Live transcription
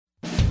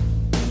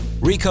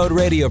Recode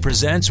Radio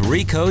presents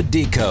Recode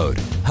Decode,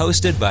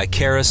 hosted by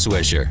Kara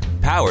Swisher,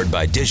 powered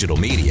by digital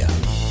media.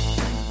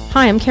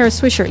 Hi, I'm Kara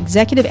Swisher,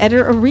 executive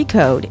editor of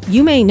Recode.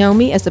 You may know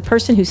me as the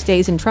person who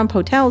stays in Trump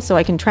hotels so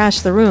I can trash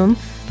the room,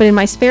 but in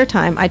my spare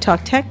time, I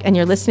talk tech, and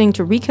you're listening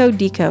to Recode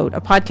Decode, a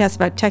podcast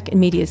about tech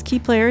and media's key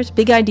players,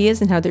 big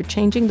ideas, and how they're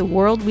changing the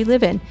world we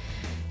live in.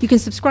 You can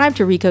subscribe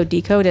to Recode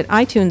Decode at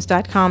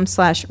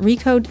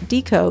itunes.com/Recode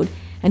Decode,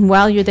 and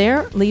while you're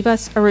there, leave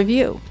us a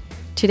review.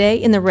 Today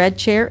in the red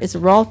chair is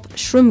Rolf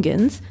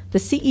Schrömgens, the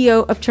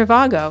CEO of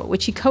Trivago,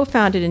 which he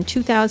co-founded in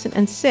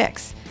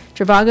 2006.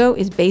 Trivago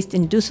is based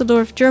in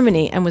Düsseldorf,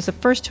 Germany, and was the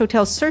first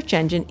hotel search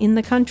engine in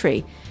the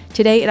country.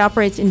 Today it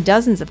operates in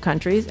dozens of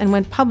countries and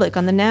went public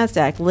on the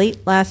NASDAQ late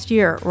last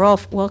year.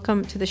 Rolf,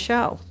 welcome to the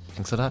show.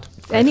 Thanks a lot.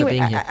 Anyway,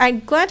 I'm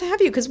glad to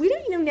have you because we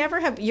don't,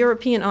 never have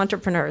European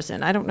entrepreneurs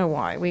in. I don't know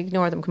why. We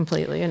ignore them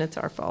completely, and it's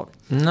our fault.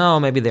 No,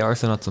 maybe there are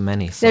not so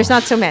many. So. There's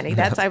not so many.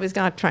 I was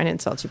not trying to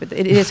insult you, but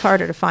it is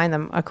harder to find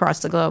them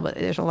across the globe.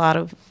 There's a lot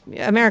of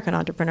American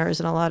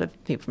entrepreneurs and a lot of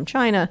people from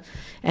China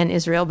and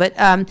Israel. But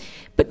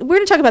we're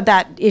going to talk about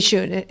that issue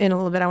in a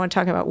little bit. I want to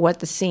talk about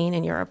what the scene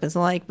in Europe is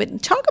like.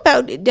 But talk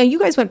about, now you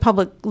guys went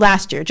public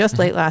last year, just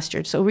late last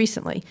year, so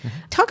recently.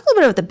 Talk a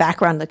little bit about the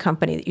background of the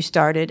company that you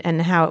started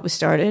and how it was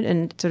started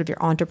and sort of your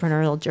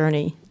entrepreneurial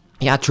journey.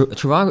 Yeah,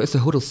 Trivago is a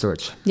hotel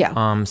search.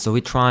 Yeah. So we're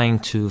trying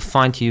to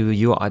find you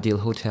your ideal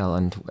hotel,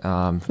 and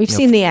we've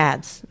seen the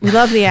ads. We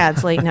love the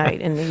ads late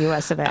night in the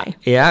U.S. of A.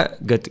 Yeah,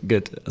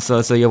 good.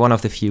 So you're one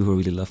of the few who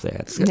really love the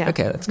ads. Yeah.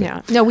 Okay, that's good.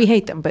 Yeah. No, we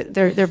hate them, but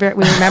they're very.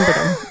 We remember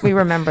them. We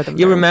remember them.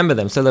 You remember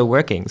them, so they're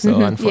working. So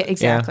yeah,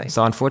 exactly.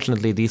 So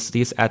unfortunately,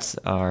 these ads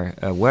are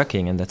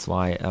working, and that's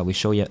why we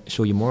show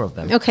you more of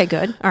them. Okay,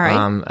 good. All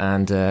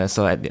right.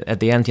 So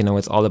at the end,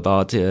 it's all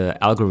about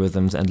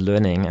algorithms and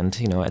learning, and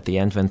at the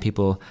end when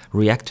people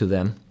react to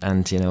them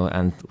and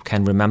and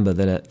can remember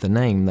the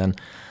name, then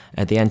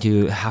at the end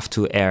you have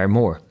to air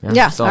more.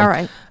 So, all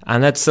right.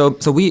 And that's so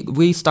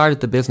we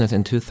started the business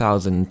in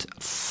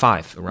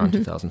 2005, around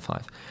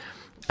 2005.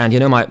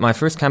 And my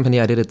first company,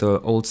 I did it the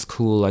old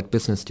school, like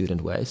business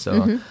student way.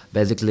 So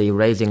basically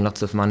raising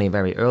lots of money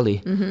very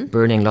early,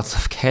 burning lots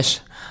of cash,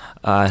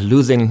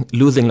 losing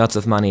lots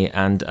of money,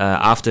 and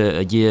after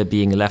a year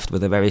being left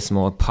with a very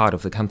small part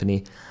of the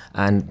company.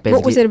 And basically,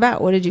 what was it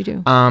about? What did you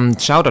do?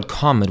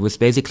 Chow.com. It was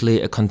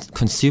basically a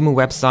consumer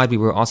website. We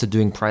were also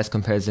doing price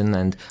comparison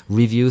and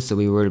reviews. So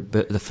we were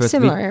the first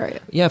similar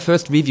area. Yeah,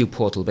 first review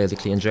portal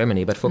basically in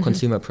Germany, but for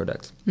consumer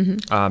products.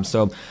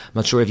 So I'm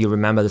not sure if you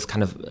remember this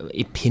kind of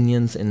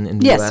opinions in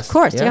the US. Yes, of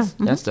course. Yes?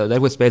 Yeah. Yes. So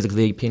that was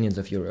basically opinions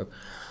of Europe,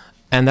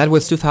 and that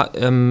was in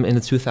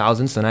the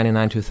 2000s, so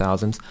 99,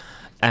 2000s.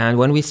 And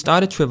when we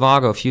started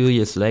Trivago a few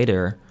years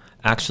later,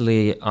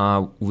 actually,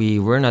 we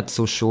were not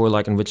so sure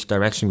like in which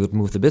direction we would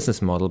move the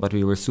business model, but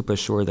we were super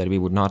sure that we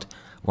would not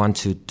want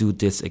to do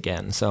this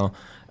again. So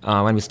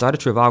when we started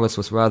Trivago, it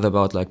was rather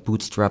about like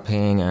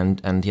bootstrapping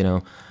and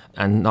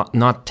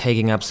not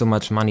taking up so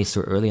much money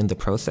so early in the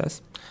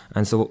process.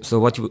 And so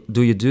what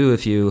do you do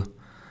if you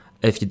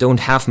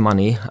don't have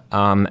money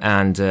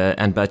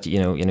but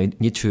you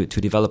need to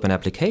develop an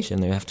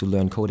application? You have to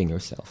learn coding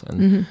yourself,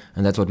 and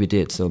that's what we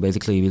did. So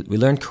basically, we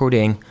learned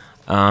coding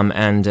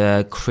and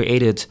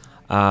created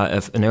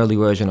an early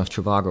version of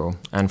Trivago.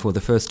 And for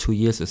the first 2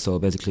 years or so,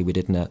 basically, we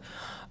didn't.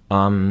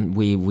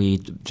 We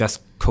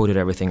just coded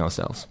everything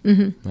ourselves.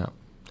 Yeah.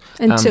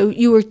 And so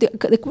you were.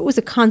 What was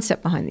the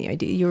concept behind the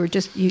idea? You were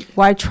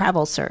why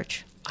travel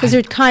search? Because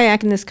there's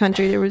kayak in this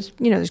country. There was,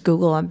 there's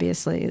Google,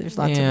 obviously. There's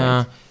lots of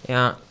ways.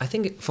 Yeah. I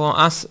think for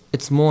us,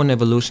 it's more an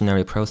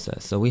evolutionary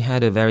process. So we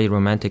had a very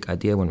romantic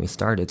idea when we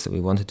started. So we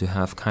wanted to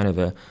have kind of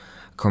a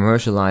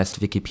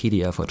commercialized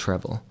Wikipedia for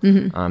travel.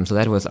 So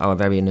that was our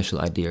very initial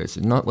idea. It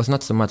was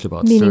not so much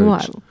about Meaning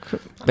search.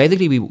 What?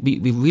 Basically,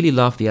 we really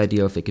loved the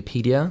idea of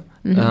Wikipedia,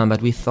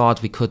 but we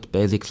thought we could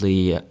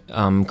basically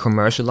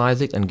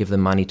commercialize it and give the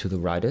money to the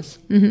writers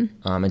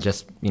and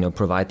just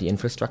provide the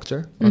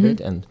infrastructure of it,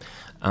 and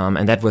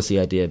that was the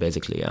idea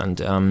basically.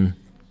 And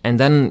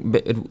then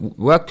it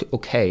worked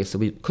okay, so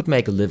we could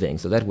make a living.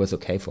 So that was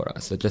okay for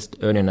us. So just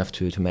earn enough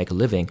to make a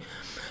living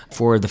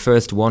for the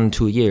first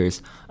 1-2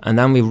 years, and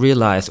then we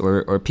realized,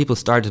 or people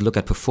started to look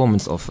at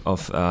performance of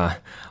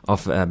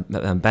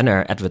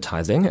banner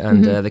advertising,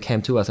 and they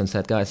came to us and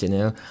said, guys,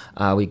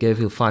 we gave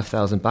you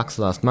 $5,000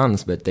 last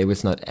month, but there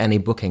was not any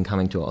booking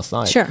coming to our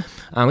site. Sure.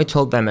 And we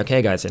told them,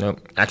 okay, guys,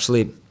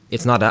 actually,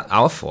 it's not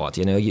our fault.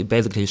 You're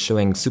basically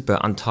showing super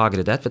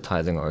untargeted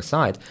advertising on our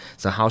site.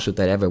 So how should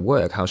that ever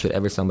work? How should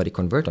ever somebody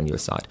convert on your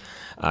site?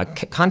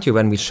 Can't you,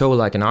 when we show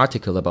like an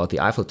article about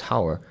the Eiffel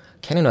Tower,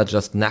 can you not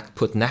just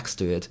put next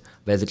to it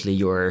basically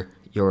your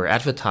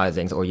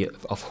advertisings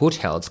of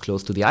hotels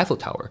close to the Eiffel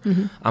Tower?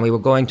 And we were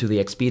going to the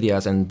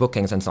Expedias and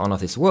bookings and so on of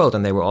this world,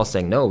 and they were all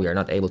saying, no, we are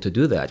not able to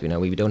do that.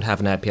 We don't have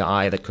an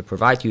API that could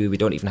provide you. We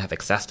don't even have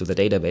access to the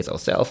database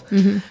ourselves.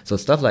 So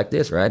stuff like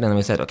this, right? And then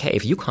we said, okay,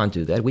 if you can't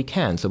do that, we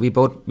can. So we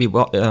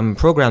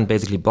programmed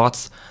basically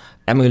bots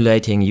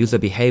emulating user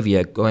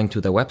behavior, going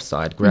to the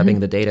website, grabbing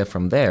the data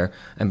from there,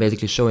 and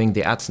basically showing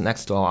the ads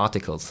next to our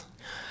articles.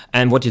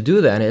 And what you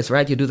do then is,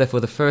 right, you do that for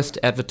the first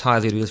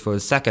advertiser, you do this for the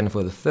second,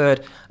 for the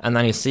third, and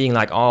then you're seeing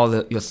like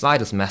your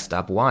site is messed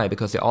up. Why?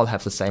 Because they all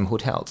have the same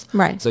hotels.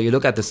 Right. So you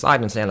look at the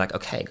site and say like,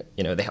 okay,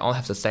 they all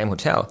have the same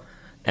hotel.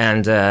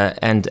 And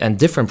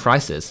different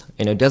prices.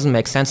 It doesn't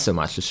make sense so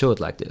much to show it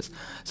like this.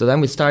 So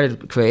then we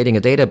started creating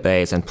a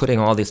database and putting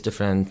all these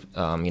different,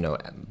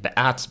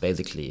 ads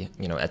basically,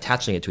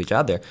 attaching it to each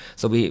other.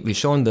 So we've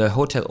shown the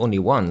hotel only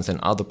once and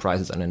other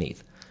prices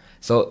underneath.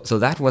 So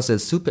that was a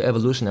super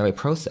evolutionary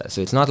process.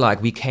 So it's not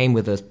like we came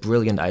with this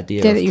brilliant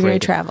idea. That you were a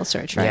travel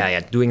search, right? Yeah,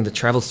 doing the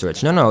travel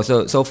search. No.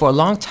 So for a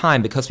long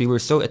time, because we were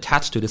so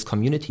attached to this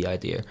community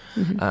idea,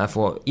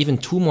 for even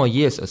 2 more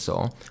years or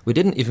so, we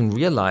didn't even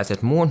realize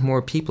that more and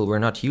more people were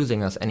not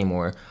using us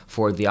anymore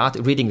for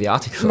reading the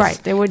articles.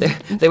 Right. They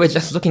were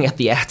just looking at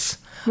the ads.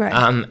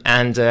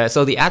 Right.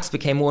 So the ads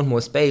became more and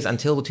more space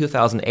until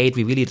 2008.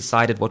 We really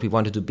decided what we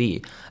wanted to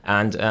be,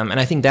 and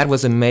I think that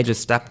was a major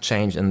step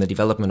change in the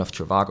development of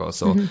Trivago.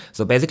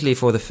 So basically,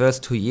 for the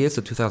first 2 years,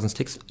 so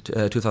 2006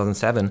 to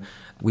 2007,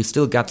 we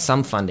still got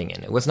some funding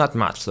in. It was not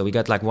much, so we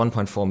got like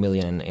 1.4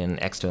 million in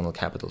external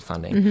capital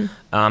funding,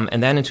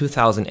 and then in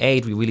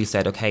 2008, we really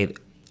said, okay,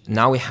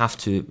 now we have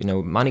to.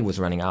 Money was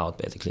running out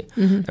basically,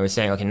 and we're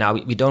saying, okay, now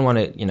we don't want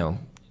to,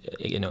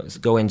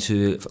 go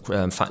into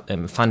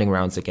funding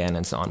rounds again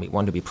and so on. We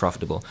want to be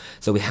profitable.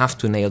 So we have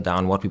to nail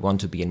down what we want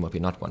to be and what we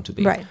not want to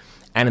be. Right.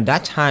 And at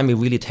that time, we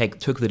really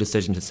took the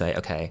decision to say,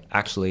 okay,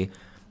 actually,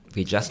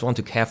 we just want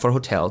to care for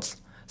hotels.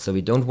 So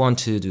we don't want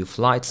to do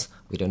flights.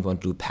 We don't want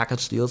to do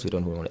package deals. We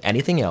don't want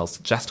anything else,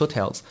 just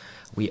hotels.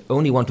 We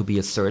only want to be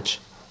a search.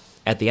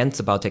 At the end, it's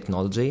about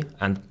technology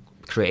and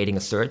creating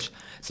a search.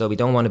 So we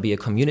don't want to be a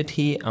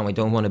community, and we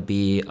don't want to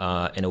be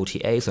an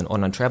OTA, so an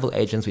online travel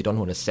agents. We don't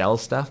want to sell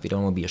stuff. We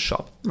don't want to be a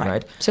shop,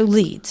 right? So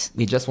leads.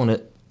 We just want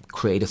to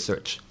create a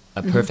search,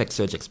 a perfect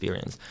search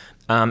experience.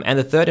 And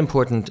the third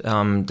important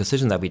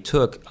decision that we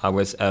took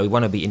was we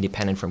want to be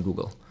independent from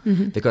Google.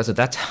 Because at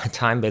that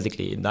time,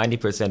 basically,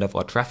 90% of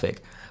our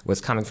traffic was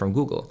coming from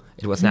Google.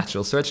 It was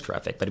natural search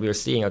traffic. But we were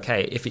seeing,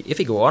 okay, if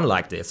we go on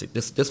like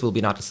this will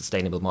be not a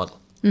sustainable model,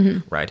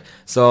 right?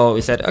 So we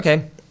said,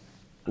 okay,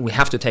 we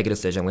have to take a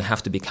decision. We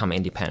have to become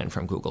independent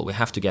from Google. We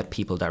have to get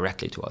people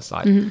directly to our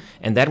site.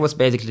 And that was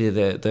basically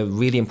the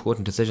really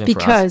important decision for us.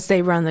 Because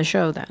they run the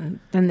show then.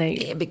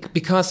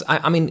 Because,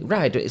 I mean,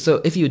 right. So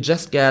if you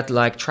just get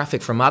like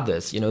traffic from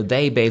others,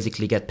 they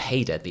basically get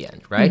paid at the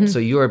end, right? So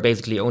you're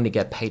basically only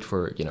get paid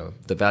for,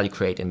 the value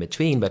created in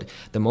between. But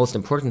the most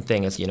important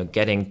thing is,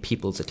 getting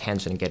people's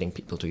attention and getting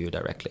people to you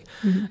directly.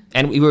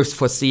 And we were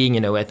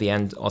foreseeing, at the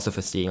end, also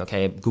foreseeing,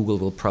 okay, Google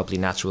will probably,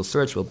 natural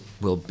search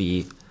will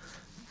be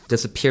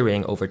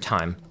disappearing over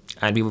time,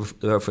 and we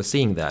were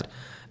foreseeing that.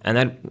 And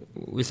then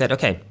we said,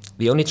 okay,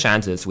 the only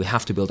chance is we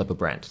have to build up a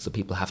brand, so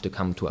people have to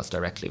come to us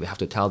directly. We have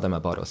to tell them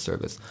about our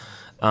service,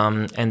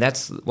 and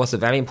that was a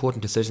very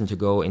important decision to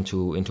go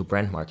into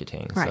brand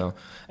marketing. Right. So,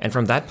 and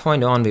from that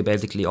point on, we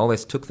basically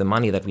always took the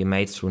money that we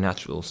made through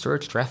natural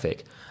search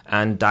traffic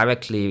and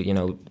directly,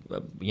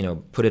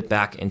 put it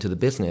back into the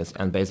business,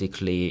 and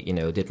basically,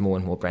 did more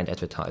and more brand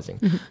advertising.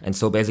 And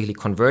so basically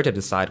converted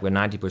a site where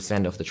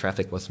 90% of the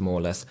traffic was more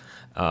or less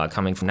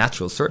coming from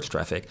natural search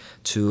traffic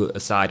to a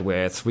site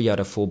where 3 out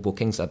of 4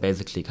 bookings are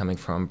basically coming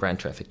from brand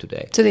traffic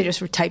today. So they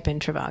just type in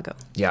Trivago.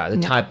 Yeah,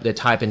 they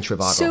type in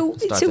Trivago. So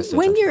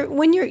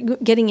when you're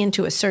getting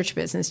into a search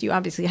business, you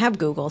obviously have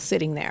Google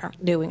sitting there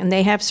and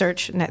they have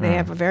search, and they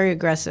have a very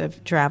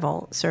aggressive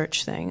travel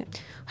search thing.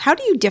 How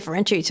do you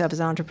differentiate yourself as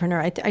an entrepreneur?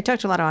 I talk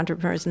to a lot of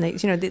entrepreneurs, and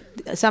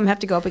some have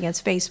to go up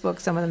against Facebook,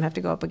 some of them have to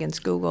go up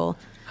against Google.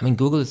 I mean,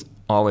 Google is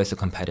always a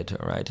competitor,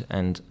 right?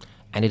 And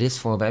it is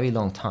for a very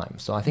long time.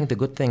 So I think the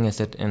good thing is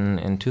that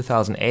in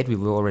 2008 we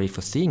were already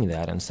foreseeing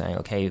that and saying,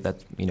 okay, that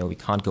we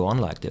can't go on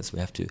like this. We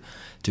have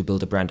to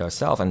build a brand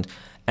ourselves. And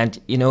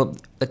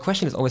the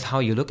question is always how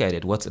you look at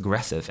it. What's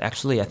aggressive?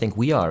 Actually, I think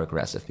we are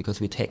aggressive because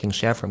we're taking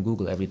share from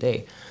Google every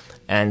day,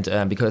 and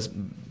because.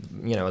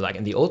 Like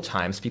in the old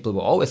times, people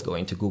were always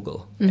going to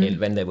Google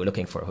when they were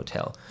looking for a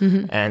hotel,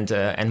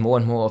 and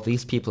more of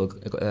these people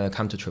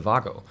come to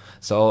Trivago.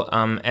 So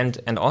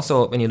and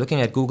also when you're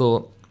looking at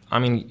Google, I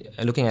mean,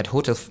 looking at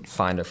Hotel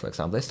Finder, for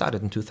example, they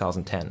started in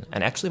 2010,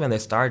 and actually when they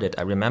started,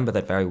 I remember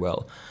that very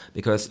well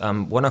because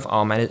one of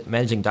our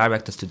managing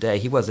directors today,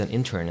 he was an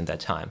intern in that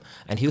time,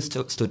 and he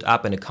stood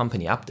up in a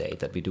company update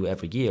that we do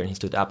every year, and he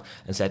stood up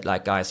and said,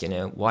 like, guys,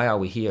 why are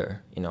we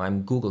here?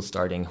 I'm Google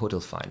starting Hotel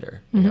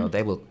Finder.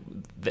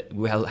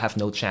 We'll have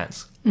no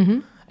chance.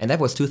 And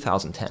that was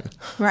 2010.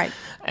 Right.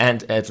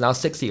 And it's now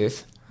 6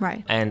 years.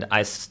 Right. And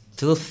I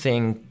still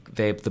think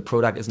the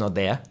product is not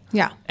there.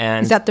 Yeah.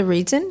 And is that the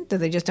reason? That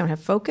they just don't have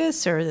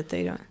focus, or that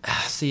they don't?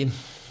 See,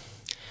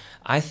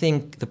 I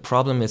think the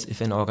problem is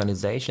if an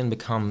organization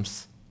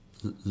becomes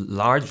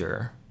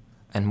larger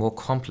and more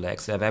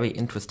complex, there are very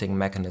interesting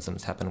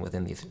mechanisms happen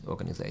within these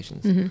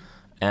organizations.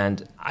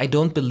 And I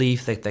don't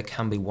believe that there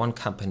can be one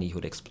company who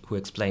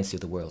explains to you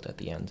the world at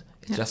the end.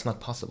 It's just not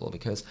possible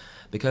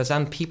because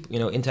then people,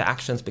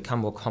 interactions become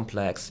more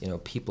complex.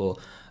 People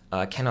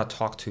cannot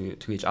talk to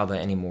each other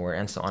anymore,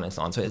 and so on and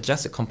so on. So it's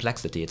just a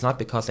complexity. It's not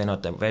because they're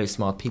not very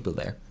smart people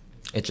there.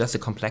 It's just the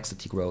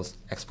complexity grows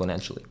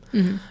exponentially.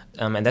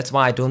 And that's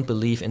why I don't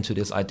believe into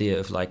this idea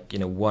of like,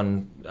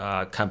 one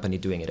company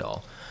doing it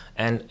all.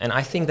 And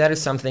I think that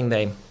is something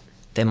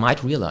they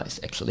might realize,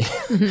 actually.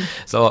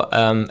 So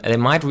they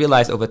might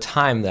realize over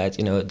time that,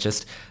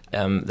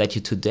 that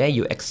today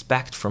you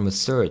expect from a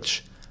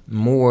search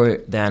more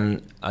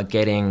than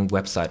getting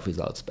website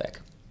results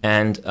back.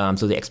 And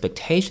so the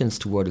expectations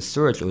toward a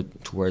search or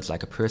towards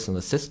like a personal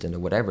assistant or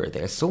whatever,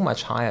 they're so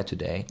much higher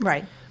today.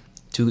 Right.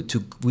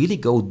 To really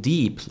go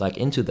deep like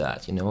into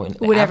that, in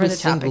whatever every the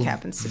single topic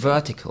happens to be.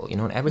 vertical, in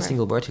every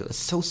single vertical, it's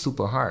so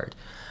super hard.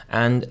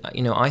 And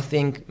I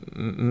think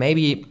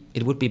maybe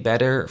it would be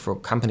better for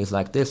companies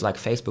like this, like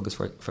Facebook is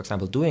for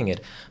example doing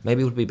it.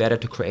 Maybe it would be better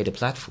to create a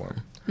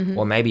platform,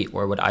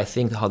 or what I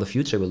think how the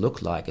future will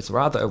look like is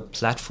rather a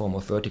platform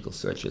of vertical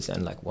searches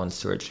and like one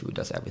search who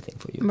does everything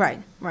for you.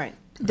 Right.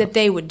 That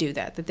they would do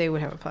that they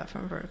would have a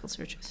platform of vertical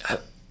searches.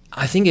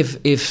 I think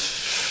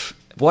if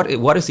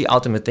what is the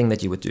ultimate thing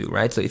that you would do,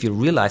 right? So if you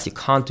realize you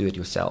can't do it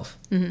yourself,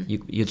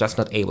 you're just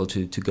not able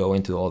to go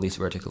into all these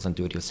verticals and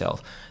do it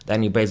yourself,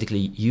 then you basically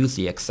use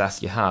the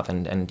access you have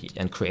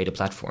and create a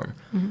platform.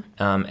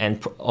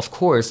 Of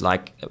course,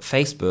 like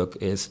Facebook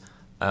is,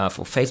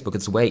 for Facebook,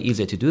 it's way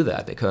easier to do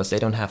that because they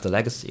don't have the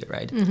legacy,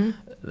 right?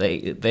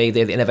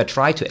 They never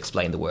try to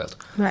explain the world,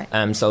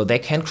 right? So they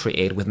can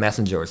create with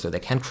Messenger, so they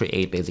can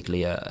create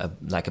basically a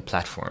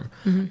platform.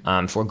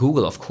 For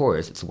Google, of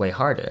course, it's way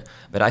harder.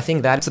 But I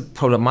think that's a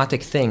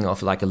problematic thing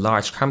of like a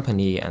large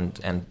company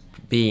and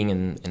being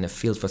in a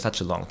field for such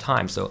a long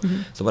time. So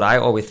what I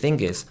always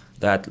think is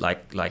that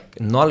like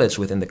knowledge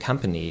within the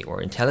company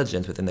or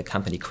intelligence within the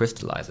company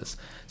crystallizes.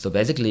 So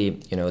basically,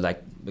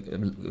 like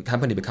a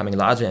company becoming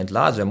larger and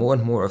larger, more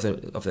and more of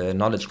the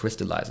knowledge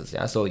crystallizes.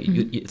 Yeah. So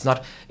it's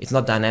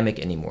not dynamic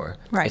anymore.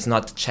 Right. It's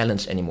not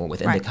challenged anymore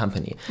within the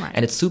company. Right.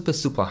 And it's super,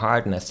 super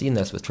hard. And I've seen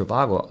this with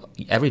Trivago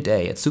every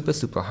day. It's super,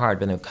 super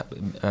hard when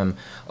an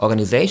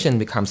organization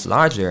becomes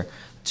larger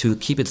to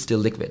keep it still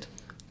liquid.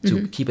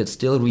 To keep it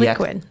still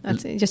liquid.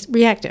 That's just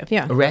reactive,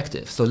 yeah.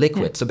 Reactive, so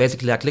liquid. Yeah. So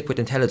basically like liquid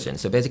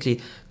intelligence. So basically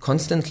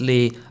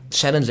constantly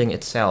challenging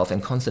itself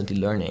and constantly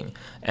learning.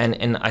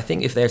 And I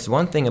think if there's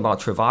one thing about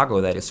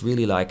Trivago that is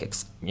really like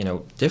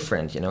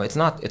different, it's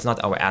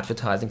not our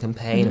advertising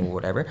campaign or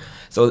whatever.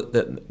 So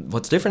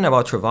what's different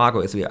about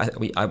Trivago is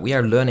we are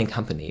a learning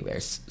company. We're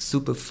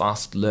super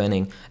fast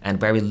learning and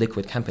very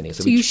liquid company.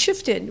 So you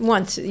shifted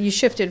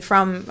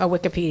from a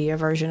Wikipedia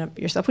version of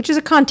yourself, which is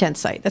a content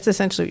site. That's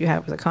essentially what you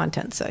had, was a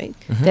content site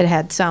that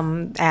had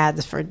some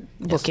ads for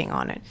booking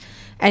on it.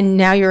 And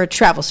now you're a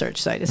travel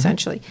search site,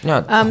 essentially.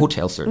 Yeah,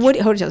 hotel search.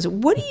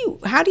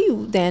 How do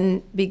you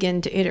then begin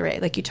to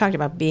iterate? Like you talked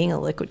about being a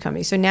liquid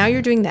company. So now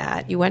you're doing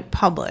that. You went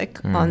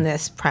public on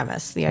this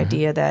premise, the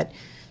idea that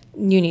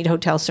you need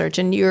hotel search,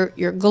 and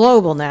you're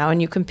global now,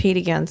 and you compete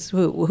against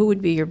who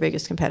would be your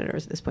biggest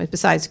competitors at this point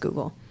besides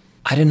Google?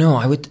 I don't know.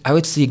 I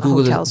would see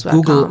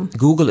Google.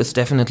 Google is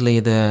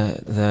definitely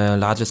the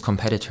largest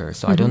competitor.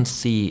 So I don't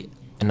see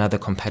another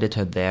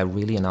competitor there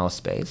really in our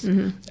space.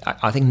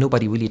 I think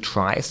nobody really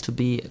tries to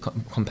be a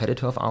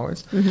competitor of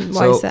ours.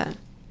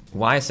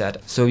 Why is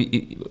that? So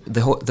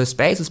the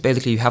space is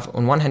basically, you have,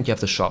 on one hand, you have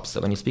the shops. So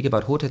when you speak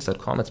about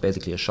hotels.com, it's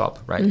basically a shop,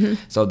 right?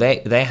 So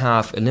they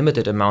have a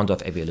limited amount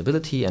of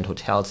availability and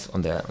hotels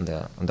on their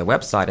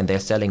website, and they're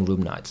selling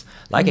room nights,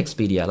 like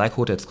Expedia, like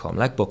hotels.com,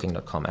 like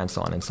booking.com, and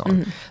so on and so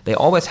on. They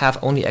always have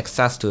only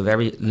access to a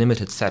very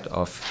limited set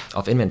of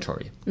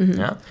inventory.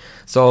 Yeah.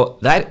 So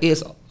that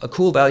is a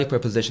cool value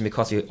proposition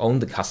because you own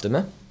the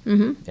customer.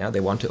 Yeah, they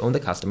want to own the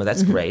customer.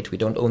 That's great. We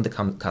don't own the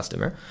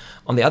customer.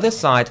 On the other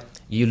side,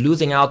 you're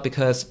losing out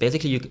because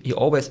basically you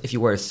always, if you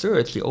were a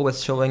search, you're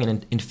always showing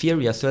an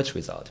inferior search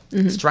result,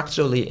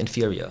 structurally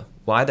inferior.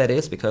 Why that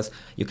is? Because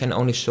you can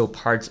only show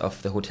parts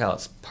of the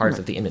hotels, parts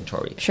of the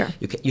inventory. Sure.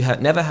 You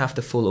never have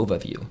the full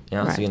overview.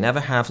 Yeah? Right. So you never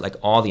have like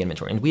all the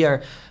inventory. And we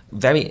are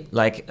very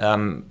like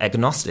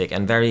agnostic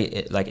and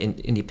very like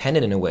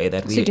independent in a way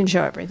that so you can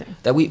show everything.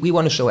 That we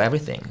want to show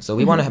everything. So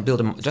we want to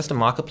build just a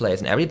marketplace,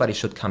 and everybody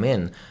should come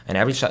in, and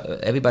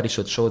everybody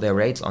should show their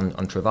rates on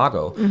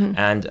Trivago.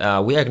 And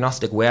we are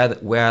agnostic where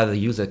the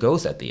user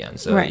goes at the end.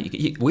 So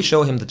we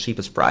show him the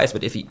cheapest price,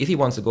 but if he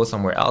wants to go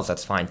somewhere else,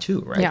 that's fine too,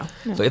 right? Yeah.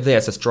 So if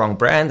there's a strong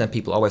brand and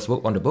people always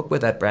want to book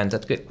with that brand,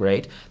 that's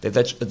great. They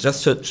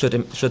just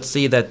should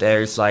see that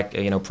there's like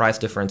price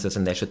differences,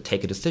 and they should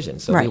take a decision.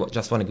 So we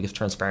just want to give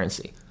transparency.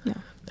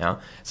 Yeah.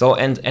 So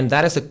and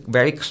that is a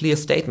very clear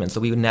statement. So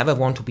we never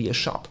want to be a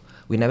shop.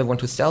 We never want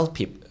to sell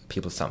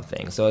people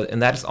something. So,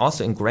 and that is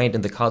also ingrained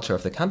in the culture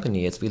of the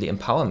company. It's really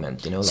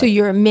empowerment, So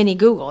you're a mini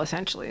Google,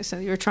 essentially. So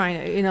you're trying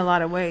to, in a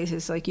lot of ways,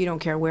 it's like you don't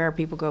care where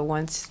people go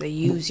once they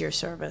use your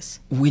service.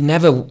 We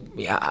never,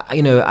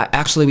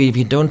 actually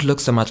we don't look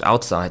so much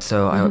outside.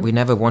 So we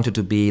never wanted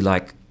to be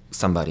like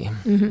somebody.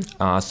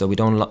 So we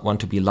don't want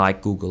to be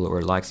like Google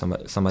or like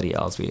somebody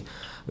else. We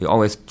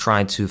always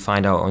try to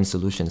find our own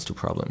solutions to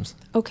problems.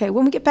 Okay,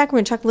 when we get back, we're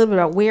going to talk a little bit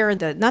about where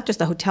not just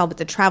the hotel, but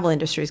the travel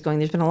industry is going.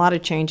 There's been a lot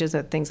of changes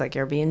at things like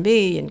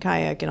Airbnb and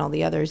Kayak and all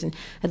the others, and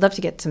I'd love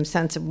to get some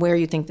sense of where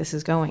you think this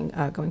is going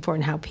forward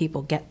and how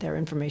people get their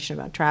information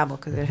about travel,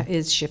 because it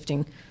is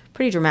shifting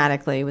pretty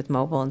dramatically with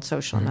mobile and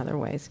social and other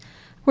ways.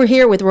 We're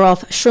here with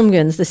Rolf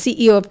Schrömgens, the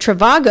CEO of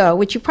Trivago,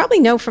 which you probably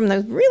know from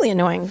those really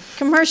annoying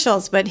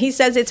commercials, but he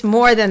says it's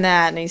more than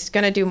that, and he's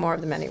going to do more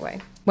of them anyway.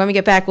 When we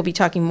get back, we'll be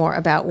talking more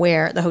about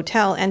where the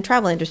hotel and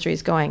travel industry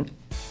is going.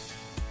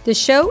 This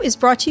show is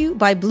brought to you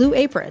by Blue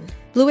Apron.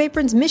 Blue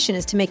Apron's mission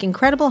is to make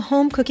incredible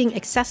home cooking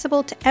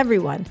accessible to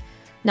everyone.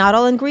 Not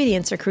all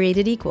ingredients are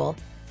created equal.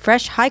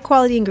 Fresh,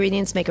 high-quality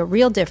ingredients make a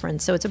real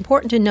difference, so it's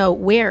important to know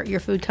where your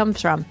food comes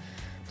from.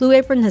 Blue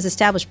Apron has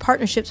established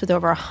partnerships with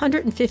over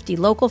 150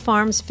 local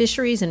farms,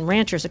 fisheries, and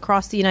ranchers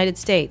across the United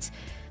States.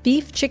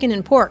 Beef, chicken,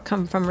 and pork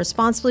come from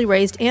responsibly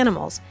raised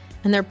animals,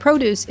 and their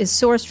produce is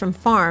sourced from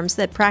farms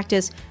that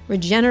practice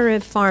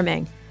regenerative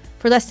farming.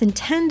 For less than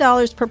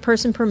 $10 per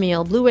person per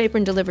meal, Blue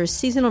Apron delivers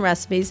seasonal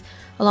recipes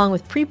along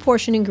with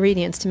pre-portioned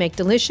ingredients to make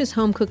delicious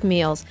home-cooked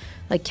meals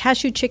like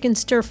cashew chicken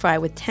stir-fry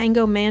with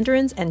tango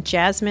mandarins and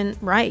jasmine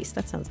rice.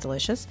 That sounds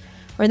delicious.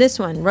 Or this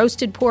one,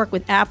 roasted pork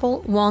with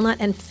apple,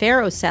 walnut, and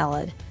farro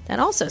salad. That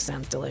also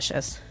sounds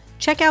delicious.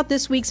 Check out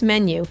this week's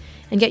menu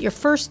and get your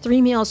first 3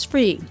 meals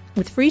free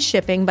with free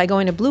shipping by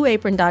going to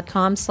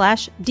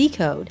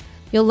blueapron.com/decode.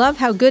 You'll love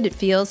how good it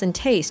feels and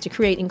tastes to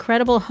create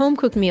incredible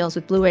home-cooked meals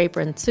with Blue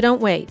Apron, so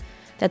don't wait.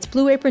 That's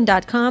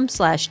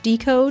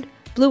blueapron.com/decode.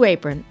 Blue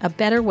Apron, a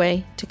better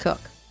way to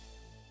cook.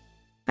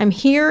 I'm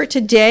here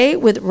today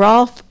with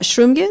Rolf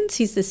Schrömgens.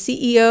 He's the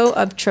CEO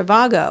of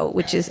Trivago,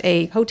 which is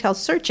a hotel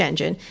search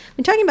engine.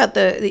 We're talking about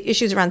the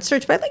issues around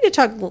search, but I'd like to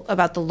talk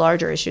about the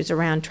larger issues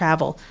around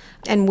travel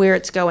and where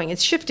it's going.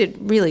 It's shifted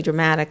really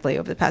dramatically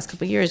over the past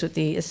couple of years with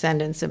the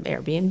ascendance of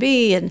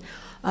Airbnb and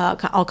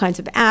all kinds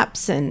of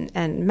apps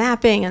and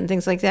mapping and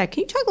things like that.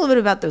 Can you talk a little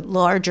bit about the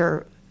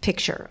larger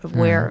picture of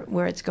where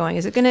it's going?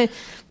 Is it going to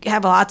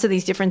have lots of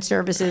these different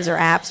services or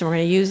apps and we're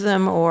going to use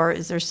them, or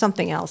is there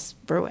something else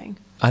brewing?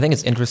 I think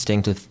it's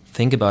interesting to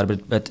think about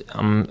it, but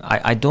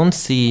I don't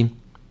see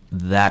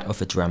that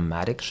of a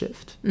dramatic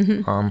shift.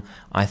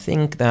 I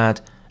think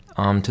that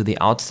to the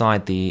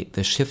outside,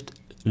 the shift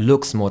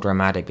looks more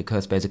dramatic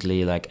because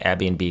basically like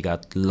Airbnb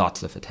got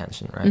lots of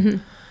attention, right?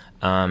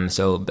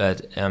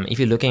 But if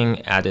you're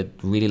looking at it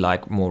really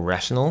like more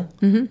rational,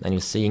 then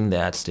you're seeing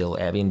that still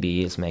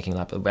Airbnb is making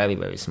up a very,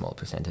 very small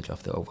percentage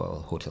of the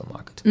overall hotel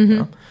market. You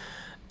know?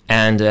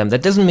 And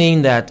that doesn't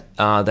mean that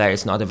there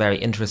is not a very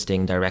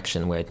interesting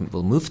direction where it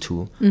will move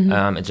to.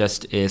 It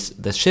just is,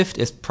 the shift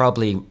is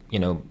probably,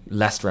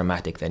 less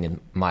dramatic than it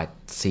might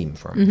seem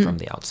from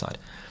the outside.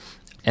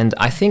 And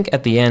I think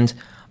at the end,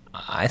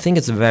 I think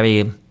it's a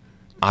very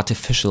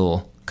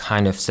artificial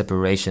kind of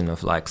separation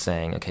of like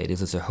saying, okay,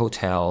 this is a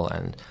hotel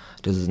and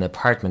this is an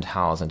apartment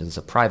house and this is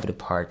a private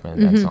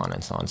apartment and so on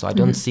and so on. So I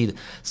don't see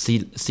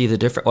the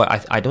difference, or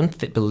I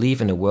don't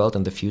believe in a world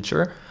in the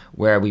future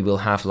where we will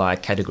have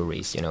like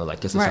categories, like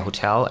this is a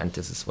hotel and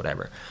this is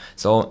whatever.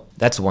 So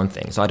that's one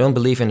thing. So I don't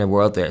believe in a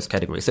world there's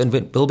categories. So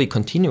it will be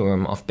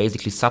continuum of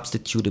basically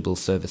substitutable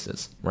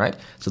services, right?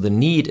 So the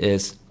need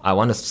is, I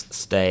want to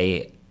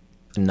stay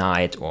a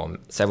night or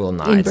several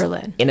nights in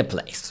Berlin, in a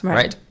place,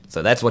 right?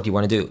 So that's what you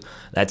want to do.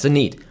 That's a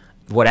need.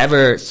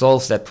 Whatever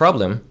solves that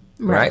problem,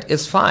 right,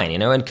 is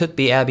fine. It could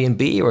be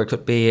Airbnb or it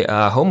could be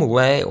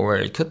HomeAway or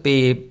it could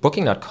be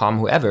Booking.com,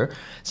 whoever.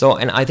 So,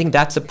 and I think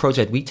that's a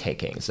project we're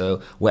taking.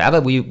 So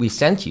wherever we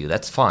send you,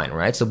 that's fine,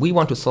 right? So we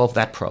want to solve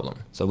that problem.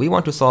 So we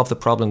want to solve the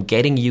problem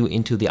getting you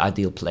into the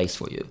ideal place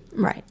for you.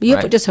 Right. You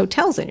have just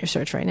hotels in your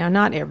search right now,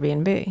 not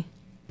Airbnb.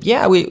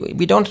 Yeah,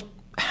 we don't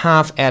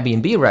have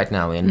Airbnb right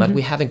now in, but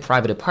we're having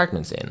private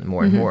apartments in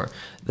more and more.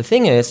 The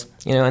thing is,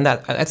 and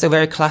that's a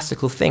very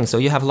classical thing. So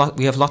we have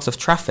lots of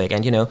traffic,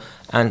 and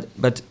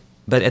but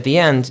at the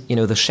end,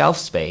 the shelf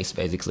space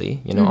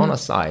basically, on a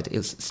site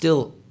is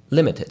still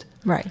limited.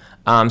 Right.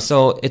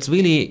 So it's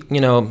really,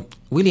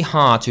 really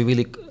hard to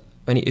really,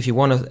 if you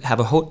want to have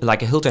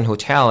like a Hilton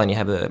hotel and you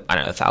have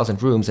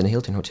 1,000 rooms in a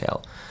Hilton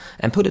hotel,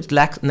 and put it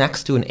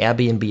next to an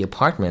Airbnb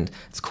apartment,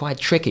 it's quite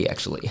tricky,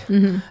 actually,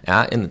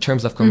 in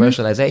terms of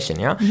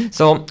commercialization.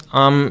 So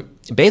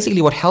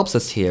basically what helps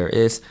us here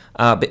is,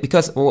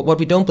 because what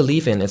we don't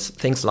believe in is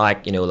things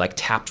like, like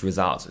tapped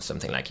results or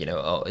something like,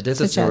 this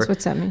is your...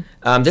 What's that mean?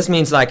 This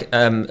means like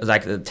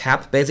the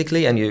tap,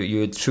 basically, and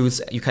you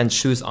can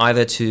choose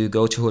either to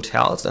go to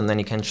hotels and then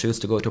you can choose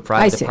to go to a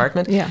private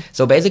apartment. Yeah.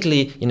 So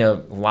basically,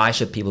 why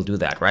should people do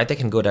that, right? They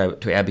can go to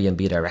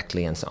Airbnb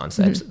directly and so on.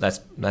 So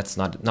that's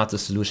not the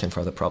solution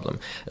for the problem.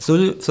 So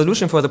the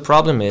solution for the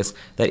problem is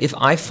that if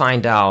I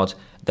find out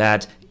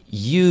that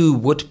you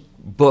would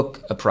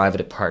book a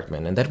private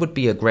apartment and that would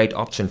be a great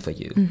option for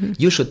you,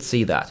 you should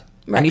see that.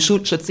 Right. And you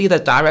should see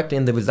that directly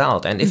in the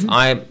result. And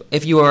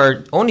if you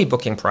are only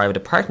booking private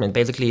apartment,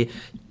 basically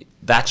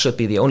that should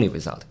be the only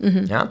result.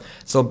 Yeah.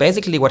 So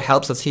basically what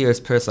helps us here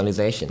is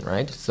personalization,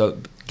 right? So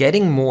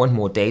getting more and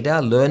more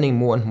data, learning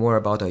more and more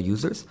about our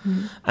users,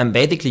 and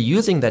basically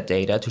using that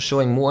data to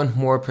showing more and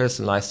more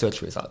personalized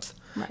search results.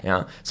 Right.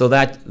 Yeah. So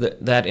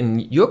that in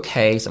your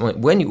case,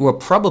 when you are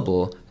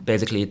probable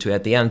basically to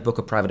at the end book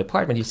a private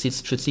apartment, you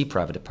should see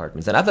private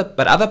apartments.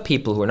 But other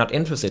people who are not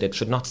interested in it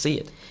should not see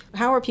it.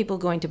 How are people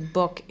going to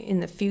book in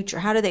the future?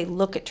 How do they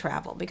look at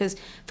travel? Because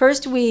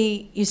first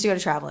we used to go to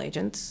travel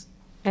agents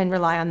and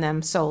rely on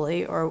them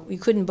solely, or you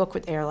couldn't book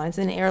with airlines.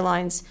 And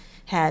airlines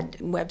had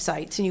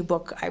websites, and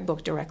I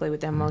book directly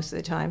with them most of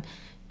the time.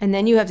 And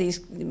then you have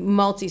these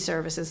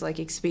multi-services like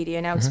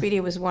Expedia. Now,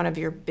 Expedia was one of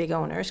your big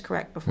owners,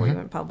 correct, before you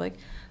went public.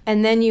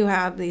 And then you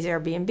have these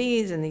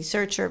Airbnbs and these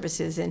search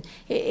services, and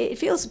it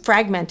feels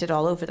fragmented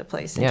all over the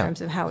place in terms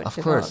of how it develops.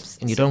 Of course,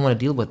 and you don't want to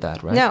deal with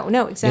that, right?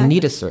 No, exactly. You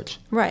need a search.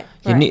 Right.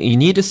 You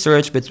need a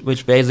search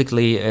which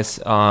basically is,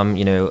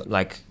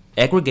 like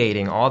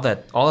aggregating all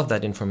of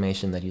that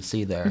information that you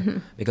see there,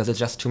 because it's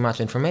just too much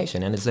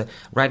information, and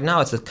right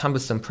now it's a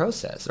cumbersome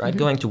process, right?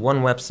 Going to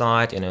one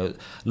website,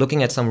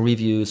 looking at some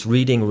reviews,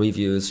 reading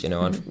reviews,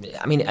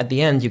 I mean, at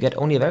the end you get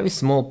only a very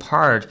small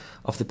part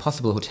of the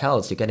possible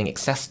hotels you're getting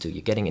access to,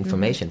 you're getting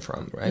information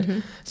from, right?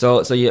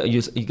 So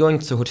you're going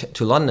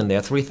to London. There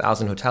are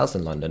 3,000 hotels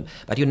in London,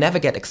 but you never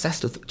get access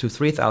to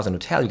 3,000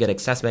 hotels. You get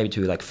access maybe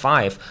to like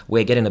 5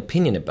 where you get an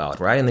opinion about,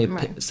 right? And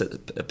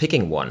you're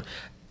picking one.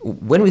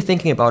 When we're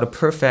thinking about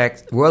a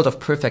world of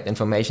perfect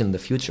information in the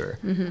future,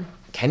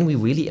 can we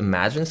really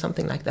imagine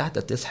something like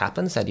that this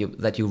happens,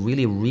 that you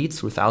really read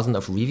through thousands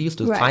of reviews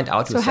to find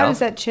out yourself? So how does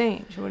that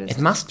change? It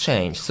must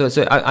change. So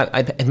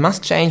it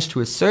must change to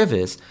a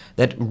service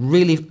that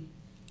really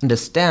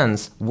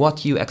understands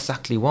what you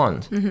exactly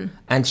want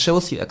and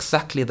shows you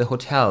exactly the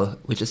hotel,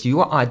 which is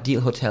your ideal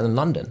hotel in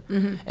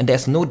London. And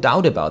there's no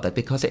doubt about that,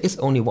 because there is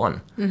only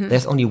one.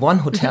 There's only one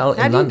hotel in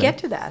London. How do you get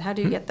to that? How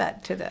do you get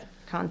that to that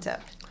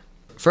concept?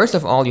 First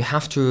of all, you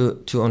have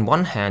to on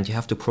one hand, you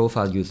have to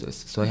profile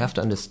users. So you have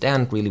to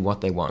understand really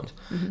what they want.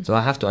 So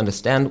I have to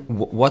understand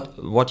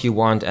what you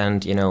want,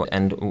 and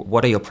and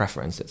what are your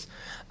preferences.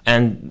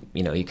 And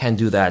you can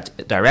do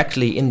that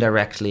directly,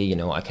 indirectly.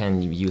 I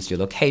can use your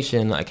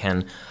location. I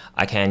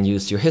can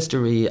use your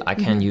history. I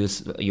can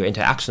use your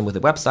interaction with the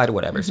website or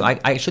whatever. So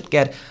I should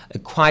get a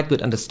quite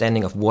good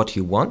understanding of what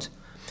you want.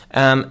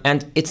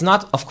 And it's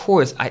not, of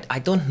course, I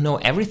don't know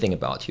everything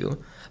about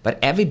you. But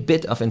every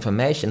bit of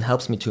information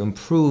helps me to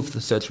improve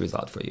the search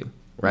result for you,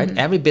 right?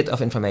 Every bit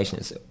of information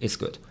is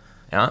good,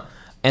 yeah.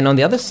 And on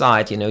the other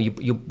side,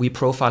 we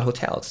profile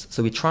hotels,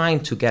 so we're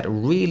trying to get a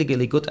really,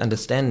 really good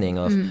understanding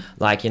of,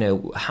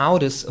 how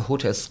does a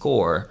hotel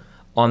score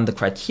on the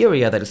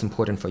criteria that is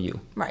important for you.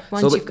 Right.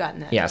 Once you've gotten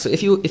that. Yeah. So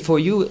if for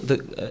you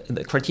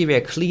the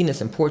criteria clean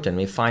is important,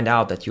 we find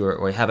out that you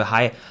have a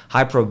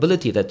high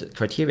probability that the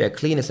criteria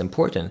clean is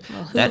important.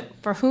 Well,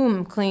 for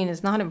whom clean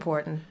is not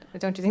important?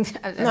 Don't you think?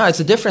 No, it's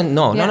a different.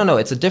 No.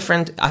 It's a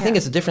different. I think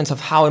it's a difference of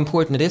how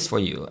important it is for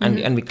you,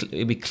 and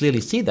we clearly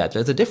see that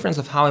there's a difference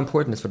of how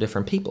important it is for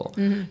different people.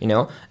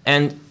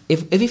 And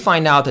if we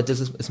find out that this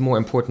is more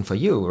important for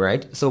you,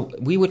 right? So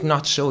we would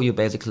not show you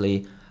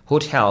basically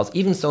hotels,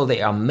 even though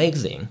they are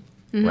amazing,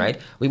 right?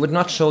 We would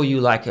not show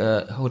you like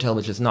a hotel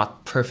which is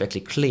not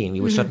perfectly clean. We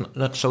would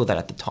not show that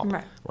at the top,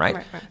 right?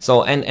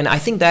 So, and I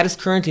think that is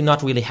currently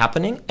not really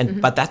happening,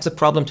 but that's a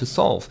problem to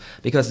solve,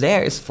 because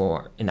there is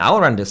in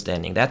our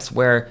understanding, that's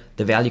where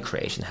the value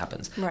creation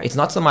happens. Right. It's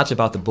not so much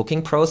about the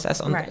booking process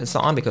and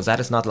so on, because that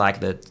is not like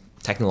the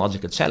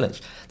technological challenge.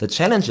 The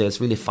challenge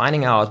is really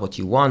finding out what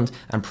you want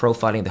and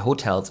profiling the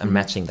hotels and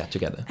matching that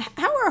together.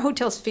 How are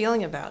hotels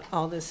feeling about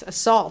all this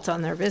assault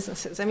on their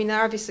businesses? I mean,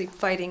 they're obviously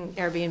fighting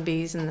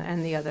Airbnbs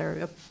and the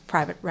other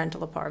private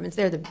rental apartments.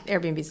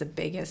 Airbnb's the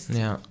biggest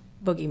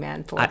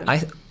boogeyman for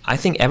them. I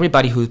think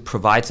everybody who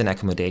provides an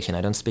accommodation,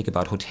 I don't speak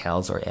about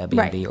hotels or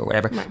Airbnb or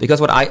whatever,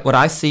 because what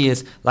I see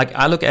is, like,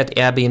 I look at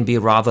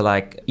Airbnb rather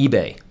like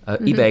eBay.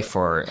 eBay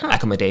for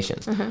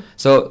accommodations.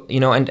 So,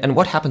 and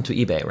what happened to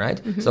eBay,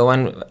 right? So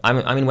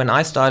when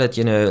I started,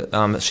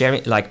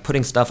 sharing, like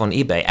putting stuff on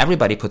eBay,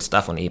 everybody put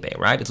stuff on eBay,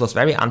 right? It was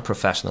very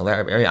unprofessional,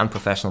 very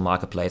unprofessional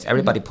marketplace.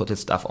 Everybody put his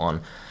stuff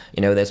on.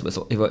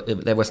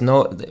 There was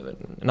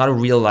not a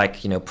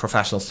real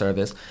professional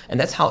service, and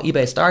that's how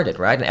eBay started,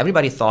 right? And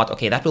everybody thought,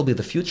 okay, that will be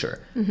the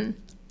future.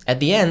 At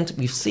the end,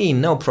 we've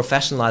seen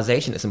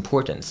professionalization is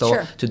important.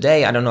 So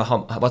today, I don't know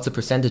what's the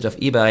percentage of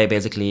eBay,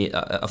 basically,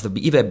 of the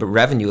eBay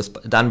revenue is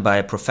done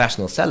by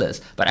professional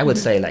sellers, but I would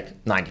say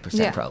like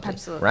 90% probably,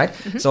 absolutely. Right?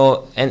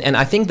 So, and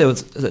I think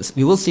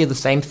we will see the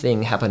same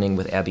thing happening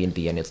with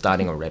Airbnb, and it's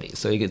starting already.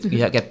 So you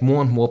get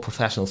more and more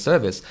professional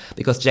service,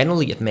 because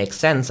generally it makes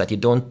sense that you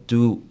don't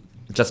do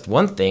just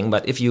one thing,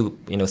 but if you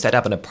set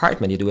up an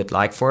apartment, you do it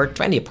like for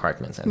 20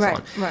 apartments and so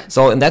on. Right.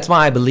 So, and that's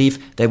why I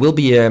believe there will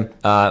be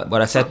what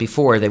I said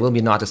before, there will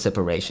be not a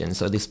separation.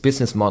 So these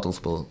business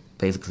models will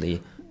basically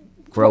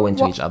grow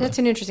into each other. That's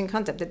an interesting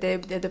concept,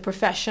 that the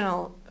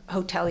professional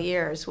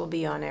hoteliers will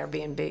be on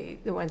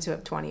Airbnb, the ones who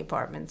have 20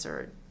 apartments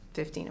or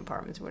 15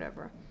 apartments,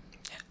 whatever.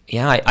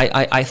 Yeah,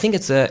 I think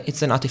it's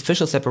an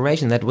artificial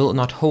separation that will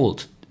not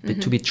hold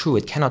to be true.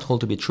 It cannot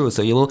hold to be true.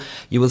 So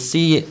you will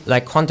see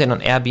like content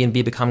on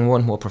Airbnb becoming more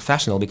and more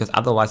professional, because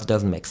otherwise it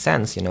doesn't make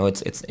sense.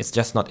 It's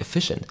just not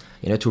efficient.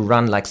 To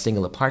run like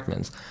single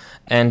apartments.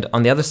 And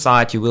on the other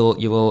side,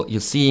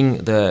 you're seeing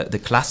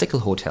the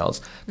classical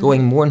hotels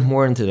going more and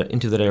more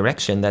into the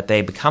direction that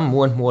they become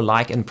more and more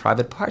like a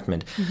private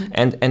apartment.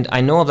 And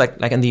I know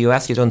like in the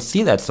US you don't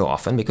see that so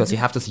often, because you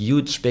have this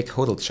huge big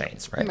hotel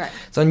chains, right?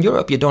 So in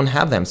Europe you don't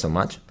have them so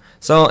much.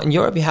 So in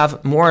Europe you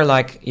have more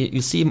like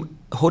you see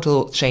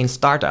hotel chain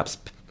startups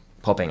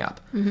popping up.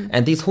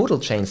 And these hotel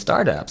chain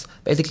startups,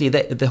 basically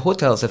the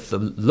hotels have the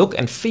look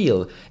and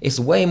feel is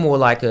way more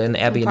like an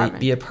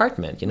Airbnb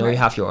apartment. You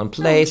have your own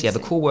place, you have a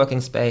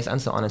co-working space,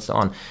 and so on and so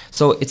on.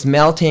 So it's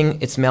melting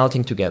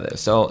together.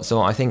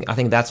 So I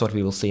think that's what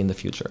we will see in the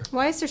future.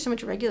 Why is there so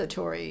much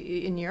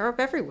regulatory in Europe?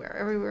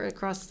 Everywhere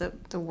across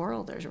the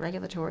world, there's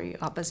regulatory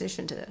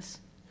opposition to this.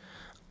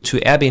 To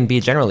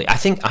Airbnb generally, I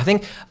think concept.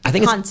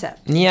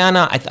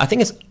 I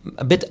think it's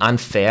a bit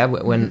unfair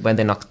when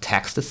they're not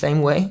taxed the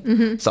same way.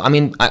 So I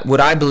mean, what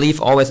I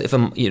believe always,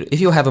 if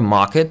you have a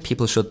market,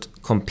 people should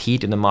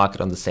compete in the market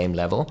on the same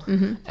level.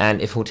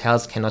 And if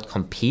hotels cannot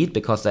compete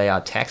because they are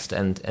taxed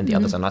and the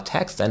others are not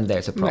taxed, then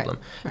there's a problem.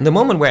 Right. In the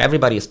moment where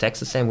everybody is taxed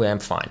the same way, I'm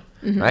fine.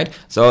 Right?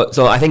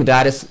 So I think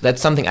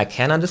that's something I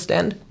can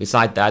understand.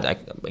 Besides that,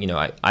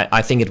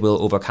 I think it will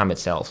overcome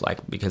itself, like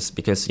because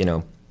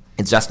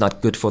it's just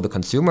not good for the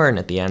consumer, and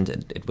at the end,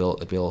 it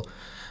will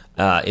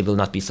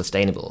not be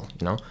sustainable.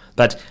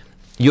 But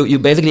you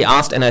basically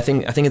asked, and I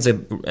think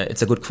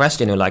it's a good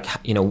question.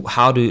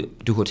 How do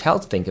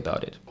hotels think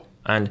about it?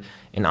 And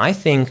I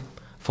think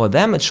for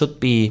them it should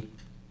be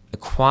a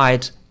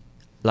quite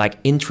like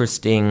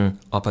interesting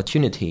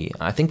opportunity.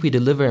 I think we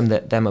deliver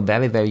them a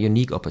very, very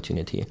unique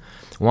opportunity.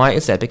 Why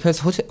is that?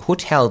 Because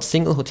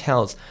single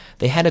hotels,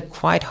 they had a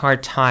quite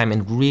hard time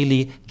in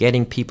really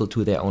getting people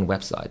to their own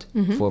website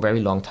for a very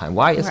long time.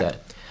 Why is that?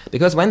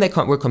 Because when they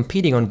were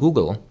competing on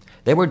Google,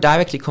 they were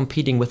directly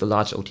competing with the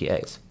large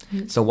OTAs.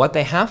 So what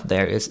they have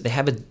there is they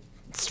have a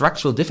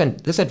structural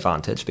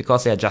disadvantage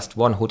because they're just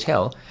one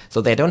hotel.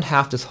 So they don't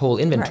have this whole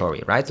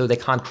inventory, right? So they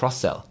can't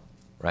cross-sell,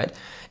 right?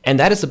 And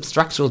that is a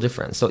structural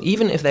difference. So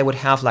even if they would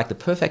have like the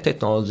perfect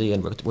technology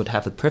and would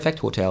have the perfect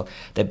hotel,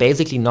 they're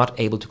basically not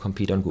able to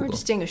compete on Google. Or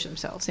distinguish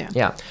themselves, yeah.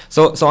 Yeah.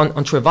 So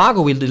on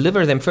Trivago, we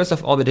deliver them, first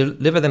of all, we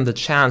deliver them the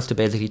chance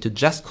to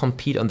just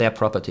compete on their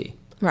property.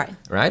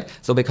 Right.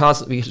 So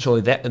because we show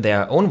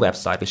their own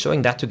website, we're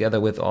showing that together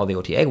with all the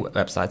OTA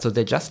websites, so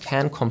they just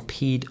can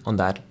compete on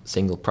that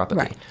single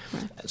property.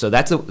 Right. So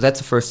that's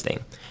the first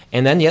thing.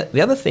 And then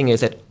the other thing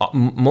is that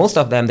most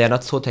of them, they're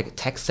not so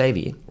tech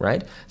savvy,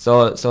 right?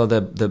 So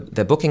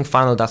the booking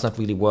funnel does not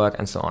really work,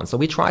 and so on. So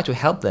we try to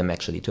help them,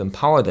 actually, to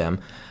empower them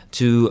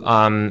to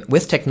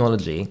with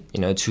technology,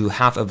 to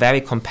have a very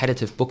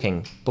competitive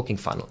booking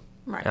funnel.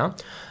 Right. Yeah?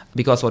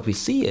 Because what we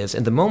see is,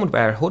 in the moment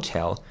where a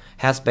hotel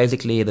has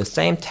basically the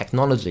same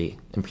technology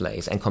in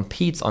place and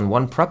competes on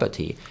one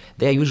property,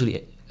 they're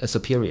usually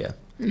superior.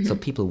 So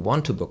people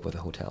want to book with a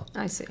hotel.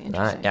 I see.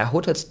 Interesting.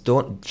 Hotels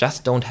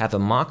don't have a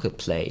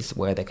marketplace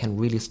where they can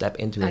really step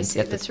into and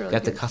get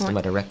the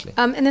customer directly.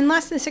 And then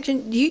last in the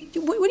section, what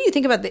do you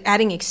think about the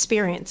adding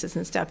experiences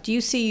and stuff? Do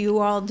you see you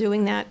all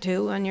doing that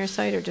too on your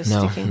site, or just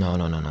sticking? No.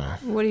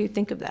 What do you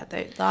think of that?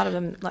 A lot of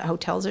them, like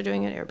hotels are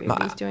doing it,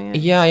 Airbnb's doing it.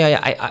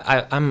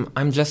 Yeah.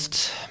 I'm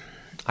just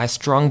a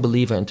strong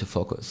believer into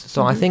focus.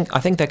 So I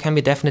think there can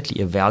be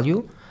definitely a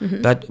value,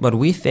 but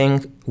we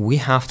think we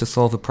have to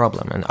solve a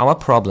problem, and our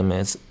problem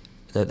is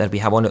that we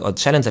have a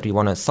challenge that we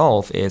want to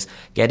solve is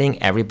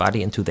getting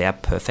everybody into their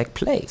perfect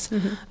place.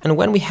 And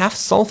when we have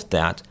solved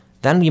that,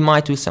 then we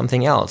might do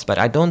something else. But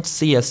I don't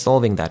see us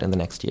solving that in the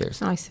next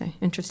years. I see.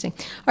 Interesting.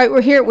 All right,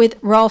 we're here with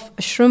Rolf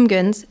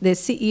Schrömgens, the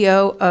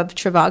CEO of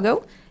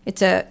Trivago.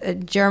 It's a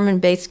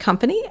German-based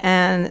company,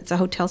 and it's a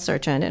hotel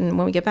search engine. And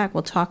when we get back,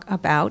 we'll talk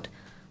about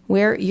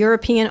where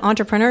European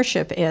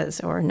entrepreneurship is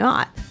or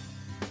not.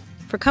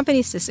 For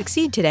companies to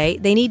succeed today,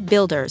 they need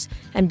builders,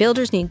 and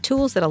builders need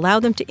tools that allow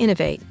them to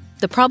innovate.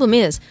 The problem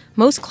is,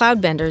 most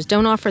cloud vendors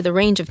don't offer the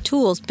range of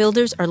tools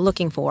builders are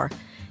looking for.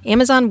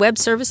 Amazon Web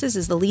Services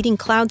is the leading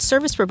cloud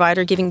service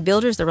provider, giving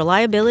builders the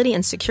reliability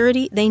and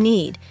security they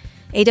need.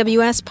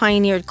 AWS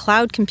pioneered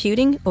cloud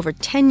computing over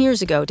 10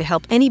 years ago to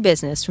help any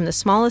business, from the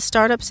smallest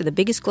startups to the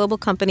biggest global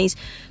companies,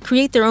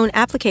 create their own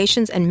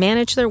applications and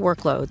manage their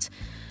workloads.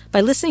 By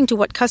listening to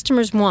what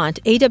customers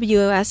want,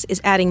 AWS is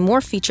adding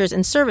more features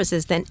and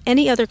services than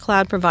any other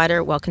cloud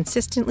provider while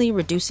consistently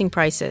reducing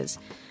prices.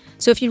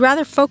 So if you'd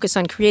rather focus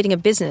on creating a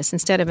business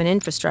instead of an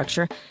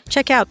infrastructure,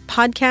 check out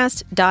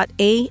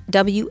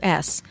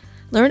podcast.aws.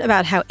 Learn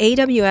about how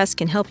AWS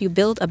can help you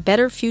build a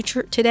better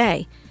future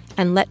today,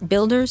 and let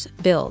builders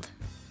build.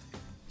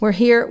 We're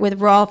here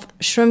with Rolf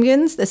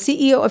Schrömgens, the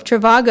CEO of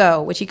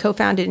Trivago, which he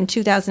co-founded in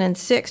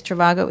 2006.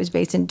 Trivago is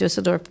based in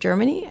Düsseldorf,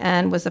 Germany,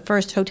 and was the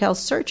first hotel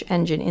search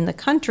engine in the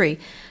country.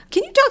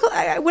 Can you talk?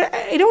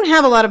 I don't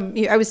have a lot of,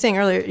 I was saying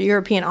earlier,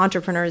 European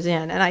entrepreneurs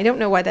in, and I don't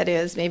know why that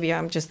is. Maybe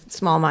I'm just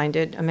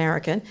small-minded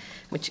American,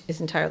 which is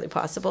entirely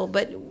possible.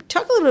 But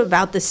talk a little bit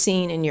about the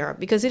scene in Europe,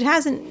 because it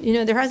hasn't,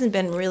 there hasn't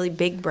been really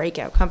big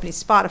breakout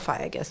companies.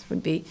 Spotify, I guess,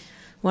 would be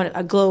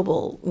a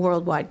global,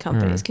 worldwide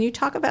companies. Can you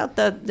talk about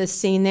the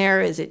scene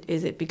there? Is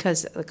it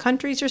because the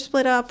countries are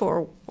split up,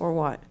 or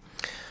what?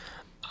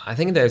 I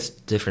think there's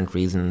different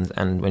reasons,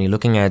 and when you're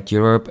looking at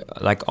Europe,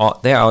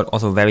 there are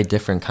also very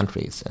different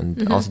countries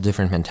and also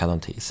different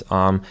mentalities.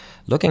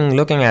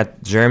 Looking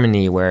at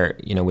Germany, where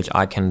which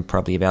I can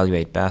probably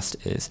evaluate best,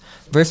 is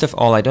first of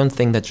all, I don't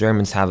think that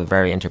Germans have a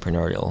very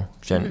entrepreneurial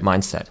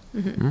mindset.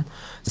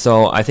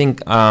 So I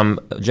think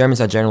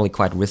Germans are generally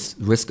quite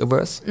risk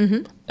averse,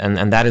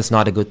 and that is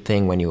not a good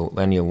thing when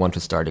you want to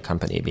start a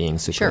company, being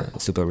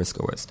super risk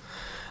averse.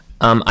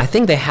 I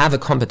think they have a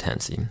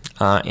competency,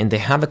 and they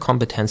have a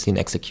competency in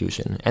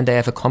execution, and they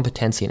have a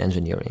competency in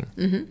engineering.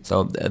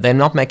 So they're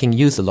not making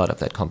use a lot of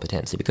that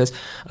competency, because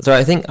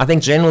I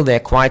think generally they're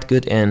quite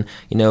good in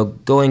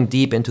going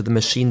deep into the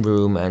machine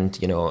room and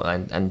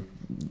and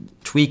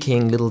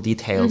tweaking little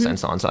details and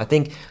so on. So I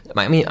think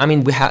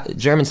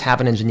Germans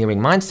have an engineering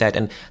mindset,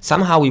 and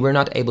somehow we were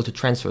not able to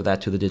transfer that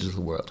to the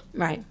digital world.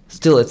 Right.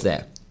 Still, it's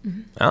there.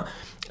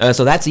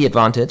 So that's the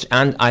advantage,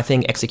 and I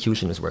think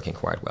execution is working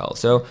quite well.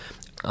 So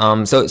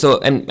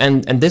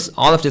this,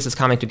 all of this is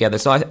coming together.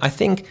 So I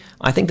think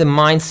the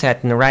mindset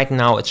right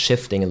now it's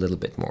shifting a little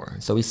bit more.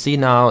 So we see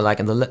now, like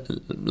in the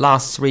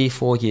last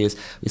 3-4 years,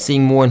 we're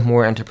seeing more and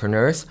more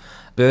entrepreneurs.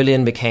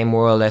 Berlin became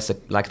more or less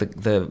like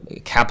the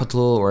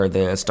capital or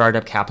the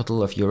startup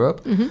capital of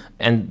Europe,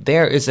 and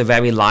there is a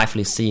very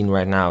lively scene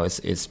right now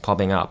is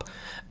popping up.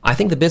 I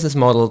think the business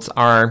models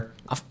are,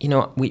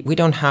 we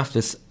don't have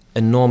this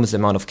enormous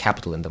amount of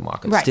capital in the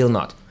market. Right. Still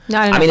not.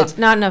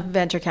 Not enough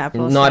venture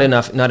capital. Not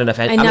enough. And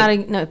not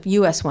enough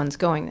U.S. ones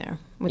going there.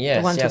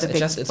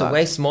 It's a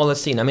way smaller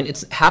scene.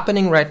 It's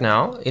happening right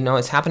now.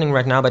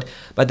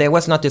 But there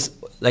was not this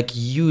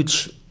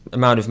huge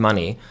amount of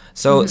money.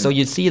 So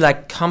you see a lot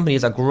of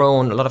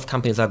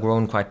companies are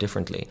grown quite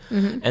differently.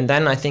 And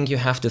then I think you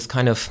have this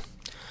kind of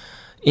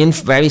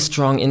very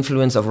strong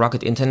influence of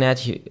Rocket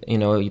Internet.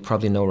 You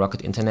probably know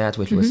Rocket Internet,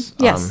 which was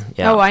yes.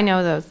 I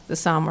know the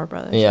Sommer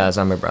brothers. Yeah,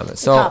 Sommer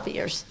brothers. The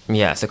copiers.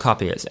 Yes, the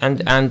copiers,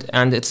 and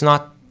it's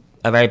not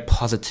a very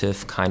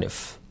positive kind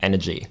of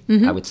energy,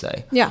 I would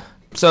say. Yeah.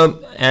 So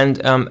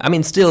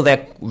still there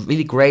are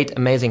really great,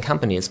 amazing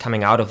companies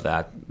coming out of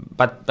that,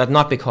 but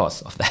not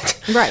because of that.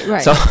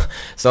 Right.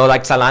 So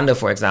like Zalando,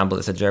 for example,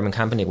 is a German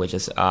company which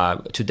is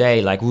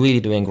today really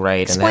doing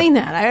great. Explain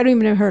that. I don't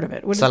even have heard of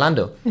it.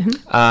 Zalando.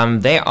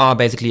 They are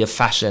basically a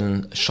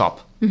fashion shop.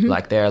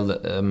 They're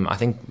I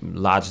think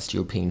largest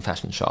European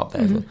fashion shop. They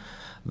have a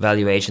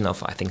valuation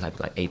of I think like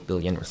 8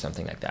 billion or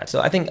something like that.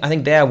 So I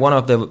think they are one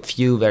of the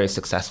few very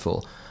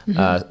successful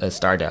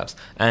startups,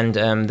 and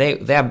they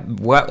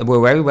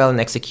were very well in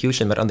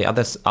execution, but on the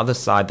other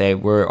side they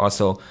were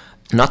also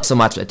not so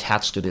much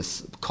attached to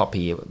this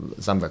copy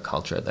Sommer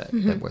culture that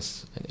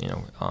was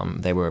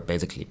they were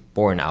basically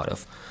born out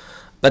of.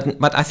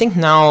 But I think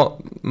now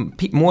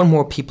more and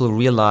more people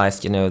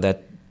realized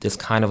that this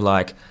kind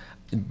of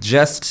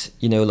just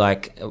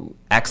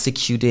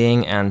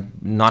executing and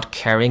not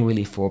caring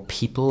really for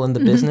people in the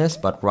business,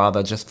 but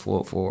rather just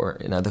for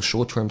the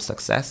short-term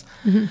success,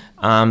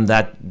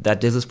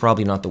 that this is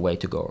probably not the way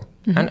to go.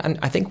 And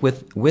I think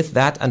with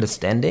that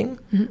understanding,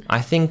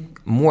 I think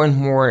more and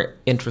more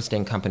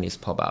interesting companies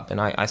pop up,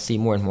 and I see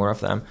more and more of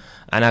them.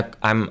 And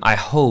I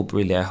hope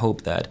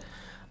that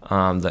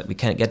that we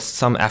can get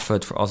some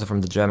effort also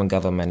from the German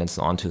government and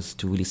so on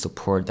to really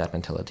support that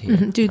mentality.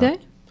 Do they?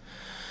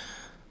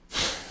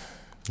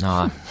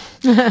 No,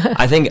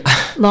 I think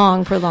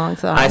prolonged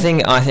thought. I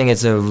think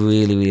it's a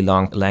really, really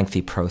long,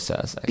 lengthy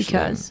process. Actually.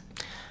 Because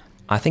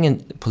I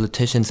think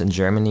politicians in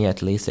Germany,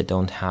 at least, they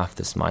don't have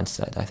this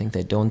mindset. I think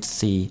they don't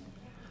see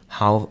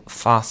how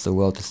fast the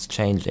world is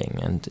changing,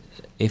 and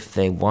if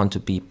they want to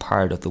be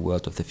part of the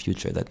world of the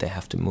future, that they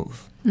have to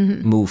move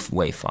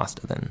way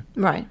faster than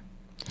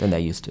they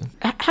used to.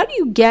 How do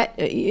you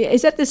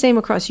is that the same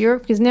across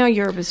Europe? Because now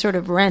Europe is sort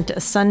of rent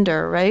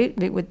asunder, right?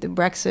 With the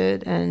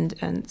Brexit and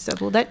stuff.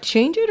 Will that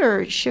change it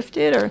or shift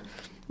it? Or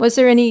was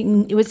there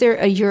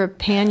a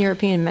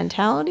pan-European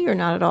mentality or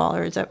not at all?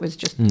 Or was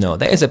just... No,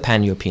 there is a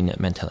pan-European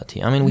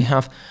mentality. We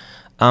have...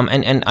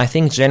 and I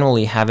think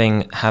generally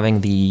having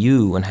the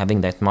EU and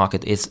having that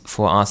market is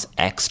for us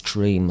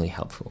extremely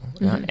helpful.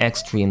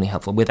 Extremely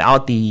helpful.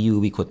 Without the EU,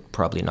 we could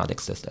probably not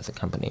exist as a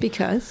company.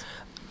 Because?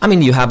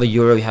 You have a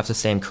euro, you have the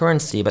same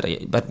currency, but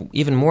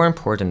even more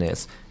important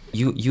is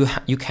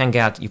you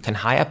can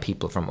hire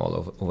people from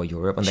all over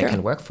Europe, and they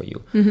can work for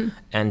you,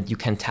 and you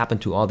can tap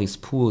into all these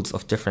pools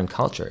of different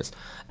cultures.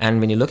 And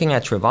when you're looking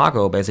at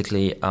Trivago,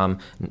 basically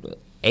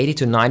 80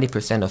 to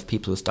 90% of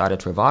people who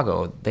started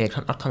Trivago, they're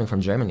not coming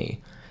from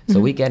Germany. So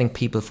we're getting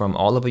people from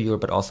all over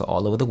Europe, but also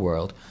all over the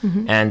world,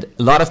 and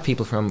a lot of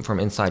people from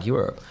inside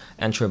Europe.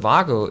 And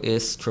Trivago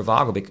is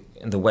Trivago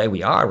in the way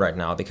we are right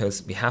now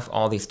because we have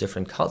all these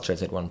different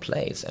cultures at one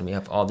place, and we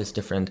have all these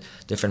different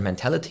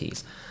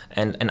mentalities.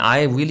 And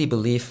I really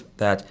believe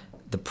that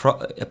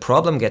a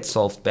problem gets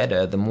solved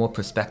better the more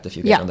perspective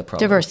you get on the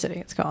problem. Diversity,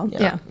 it's called.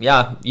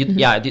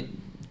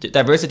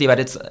 Diversity, but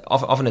it's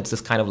often it's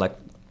this kind of like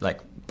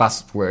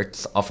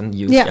buzzwords often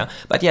used. Yeah.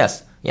 But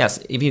yes,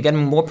 if you get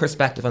more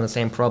perspective on the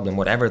same problem,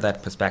 whatever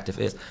that perspective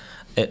is,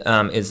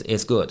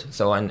 is good.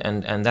 So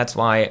and that's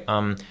why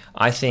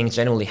I think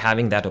generally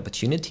having that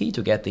opportunity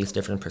to get these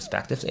different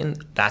perspectives in,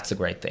 that's a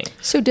great thing.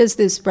 So does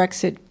this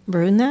Brexit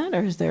ruin that,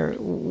 or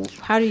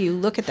how do you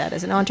look at that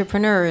as an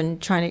entrepreneur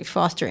and trying to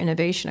foster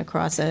innovation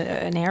across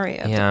an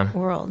area of the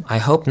world? I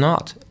hope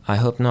not.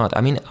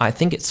 I mean, I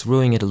think it's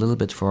ruining it a little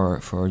bit for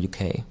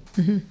UK.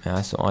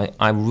 So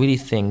I really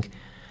think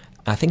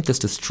this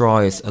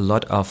destroys a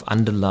lot of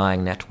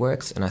underlying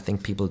networks, and I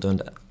think people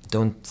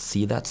don't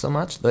see that so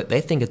much.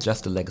 They think it's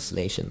just a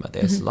legislation, but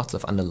there's lots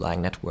of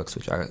underlying networks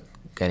which are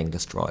getting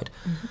destroyed.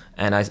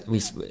 And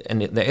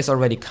there is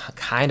already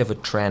kind of a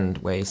trend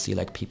where you see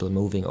like people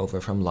moving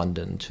over from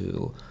London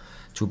to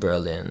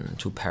Berlin,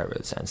 to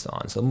Paris, and so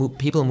on. So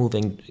people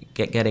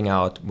getting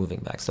out,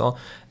 moving back. So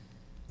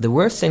the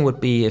worst thing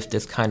would be if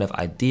this kind of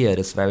idea,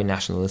 this very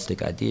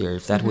nationalistic idea,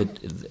 if that would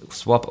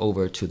swap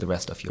over to the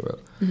rest of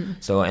Europe.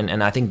 So,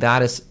 and I think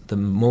that is the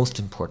most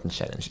important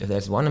challenge. If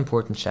there's one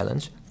important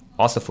challenge,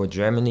 also for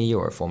Germany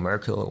or for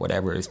Merkel or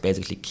whatever, is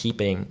basically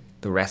keeping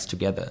the rest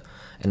together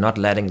and not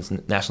letting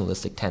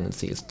nationalistic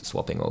tendencies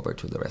swapping over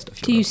to the rest of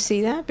Europe. Do you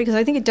see that? Because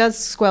I think it does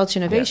squelch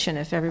innovation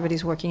if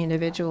everybody's working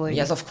individually.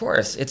 Yes, of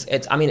course. It's.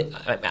 I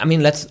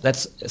mean,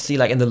 let's see.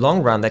 Like in the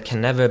long run, that can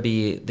never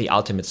be the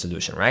ultimate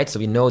solution, right? So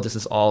we know this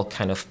is all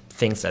kind of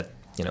things that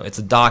it's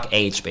a dark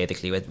age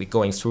basically that we're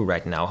going through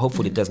right now.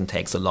 Hopefully, it doesn't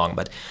take so long,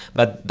 but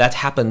that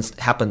happened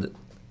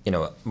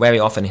very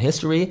often in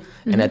history,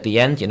 and at the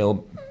end,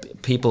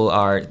 people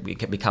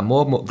become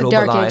more globalized. The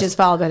Dark Age is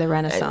followed by the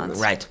Renaissance.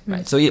 Right.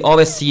 So you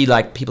always see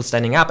like people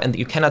standing up, and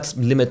you cannot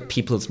limit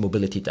people's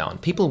mobility down.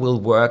 People will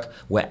work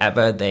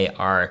wherever they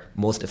are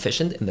most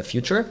efficient in the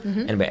future,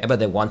 and wherever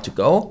they want to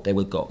go, they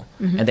will go.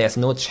 And there's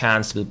no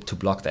chance to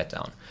block that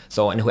down.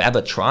 So, and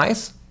whoever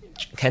tries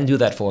can do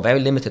that for a very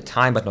limited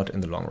time, but not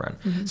in the long run.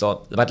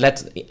 So, but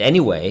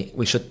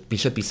we should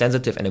be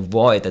sensitive and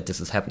avoid that this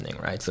is happening,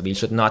 right? So we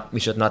should not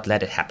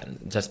let it happen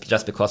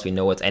just because we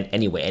know it's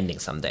anyway ending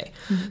someday.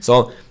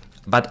 So,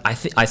 but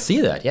I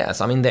see that,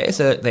 yes. I mean, there is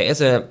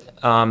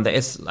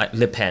like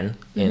Le Pen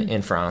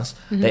in France.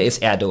 There is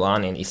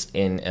Erdogan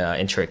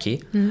in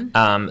Turkey.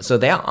 So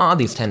there are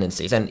these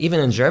tendencies, and even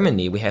in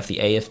Germany we have the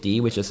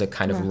AfD, which is a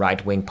kind of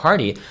right-wing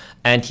party.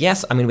 And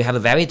yes, I mean, we have a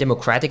very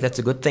democratic. That's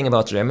a good thing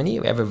about Germany.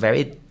 We have a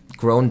very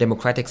grown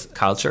democratic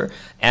culture,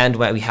 and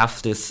where we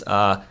have this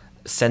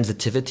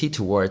sensitivity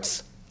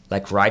towards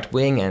like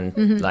right-wing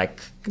and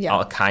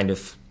our kind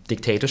of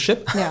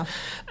dictatorship.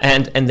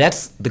 And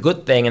that's the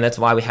good thing, and that's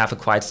why we have a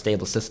quite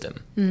stable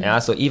system.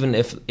 So even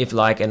if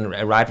like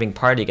a right-wing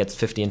party gets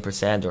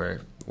 15%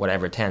 or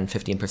whatever,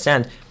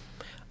 15%,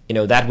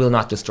 that will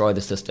not destroy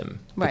the system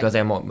because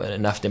there are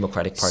enough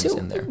democratic parties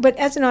in there. But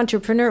as an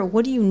entrepreneur,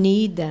 what do you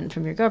need then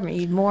from your government?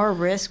 You need more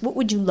risk. What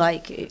would you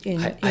like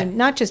in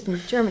not just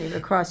in Germany but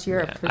across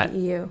Europe for the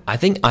EU? I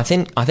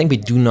think we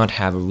do not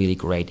have a really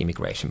great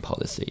immigration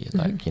policy.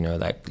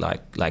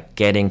 Like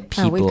getting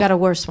people. We've got a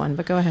worse one,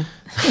 but go ahead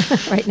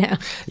right now.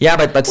 Yeah,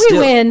 but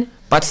still, we win.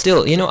 But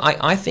still,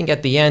 I think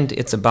at the end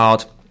it's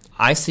about.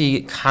 I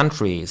see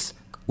countries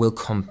will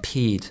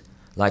compete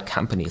like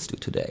companies do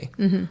today,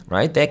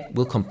 right? They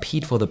will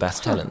compete for the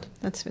best talent.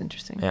 That's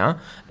interesting. Yeah,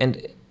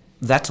 and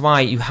that's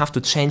why you have to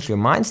change your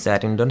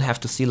mindset and don't have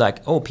to see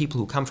like, people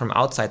who come from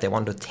outside, they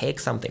want to take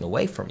something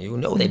away from you.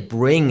 No, they're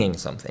bringing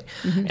something.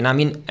 And I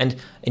mean, and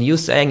you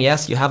saying,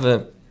 yes, you have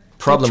a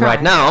problem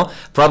right now,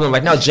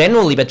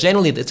 generally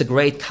it's a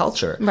great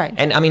culture. Right.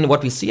 And I mean,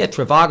 what we see at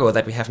Trivago,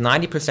 that we have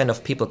 90%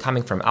 of people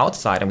coming from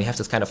outside, and we have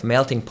this kind of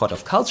melting pot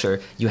of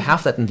culture. You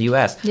have that in the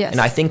US. Yes. And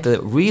I think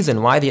the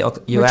reason why the US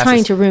We're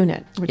trying to ruin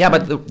it.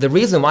 But the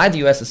reason why the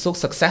US is so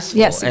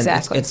successful and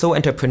it's so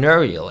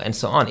entrepreneurial and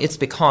so on, it's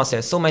because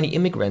there's so many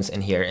immigrants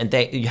in here, and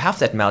you have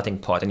that melting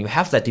pot and you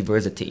have that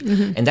diversity.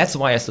 And that's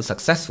why it's so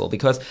successful,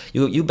 because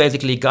you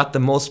basically got the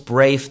most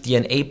brave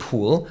DNA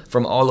pool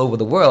from all over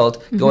the world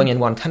going in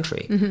one country.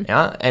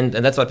 Yeah, and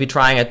that's what we're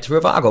trying at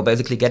Trivago,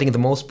 basically getting the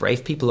most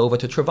brave people over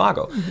to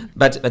Trivago.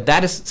 But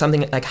that is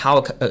something like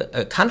how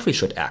a country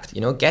should act,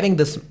 getting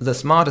the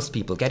smartest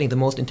people, getting the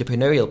most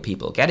entrepreneurial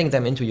people, getting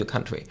them into your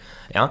country.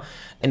 Yeah,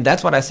 and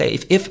that's what I say.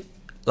 If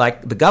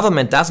like the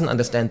government doesn't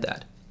understand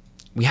that,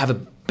 we have a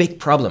big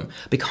problem,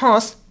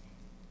 because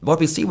what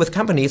we see with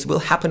companies will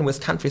happen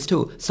with countries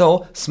too.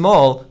 So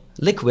small,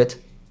 liquid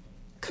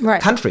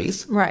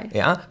countries,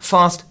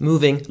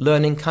 fast-moving,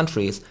 learning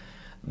countries,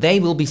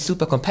 they will be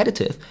super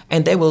competitive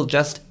and they will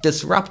just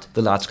disrupt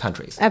the large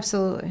countries.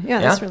 Absolutely.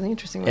 Yeah, that's really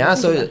interesting. Yeah,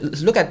 so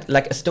look at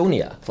like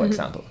Estonia, for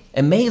example.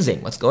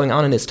 Amazing what's going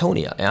on in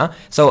Estonia. Yeah.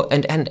 So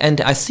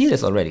and I see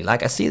this already.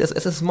 Like I see this.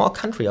 It's a small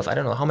country of I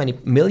don't know how many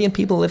million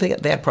people living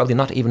there. Probably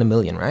not even a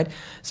million, right?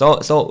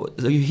 So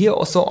you hear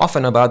so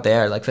often about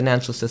their like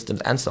financial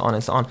systems and so on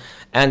and so on.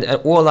 And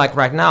or like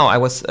right now, I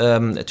was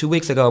 2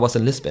 weeks ago. I was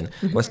in Lisbon.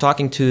 I was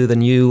talking to the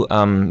new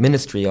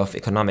Ministry of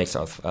Economics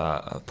of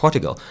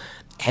Portugal.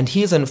 And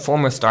he's a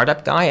former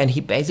startup guy, and he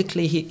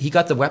basically he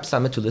got the Web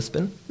Summit to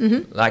Lisbon,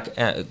 like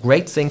a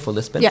great thing for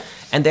Lisbon. Yeah.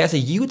 And there's a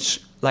huge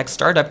like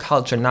startup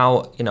culture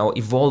now,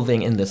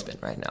 evolving in Lisbon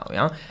right now.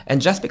 Yeah.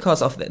 And just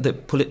because of the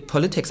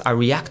politics are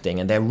reacting,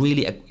 and they're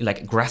really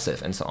like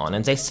aggressive and so on,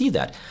 and they see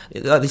that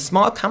these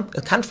small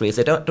countries,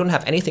 they don't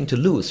have anything to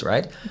lose,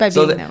 right? By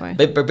being that way.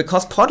 But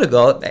because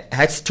Portugal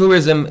has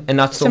tourism and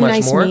not so much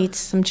nice more. Some meats,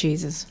 some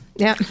cheeses.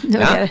 Yeah,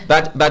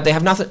 but they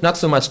have not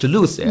so much to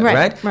lose there,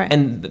 right?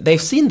 And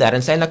they've seen that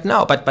and say like,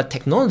 no, but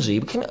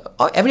technology,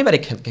 everybody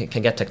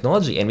can get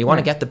technology, and we want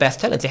to get the best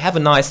talents. They have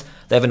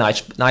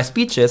nice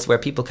beaches where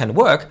people can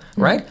work,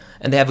 right?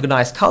 And they have a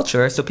nice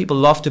culture, so people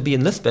love to be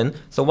in Lisbon.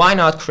 So why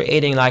not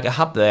creating like a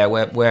hub there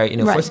where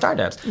for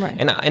startups? Right.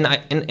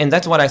 And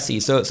that's what I see.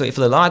 So if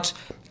the large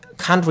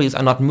countries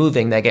are not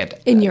moving, they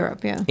get in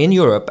Europe,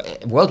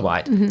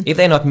 worldwide. If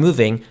they're not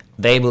moving,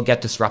 they will get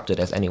disrupted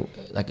as any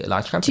like a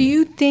large company. Do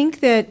you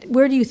think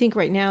where do you think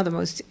right now the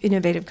most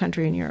innovative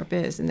country in Europe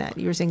is? In that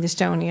you were saying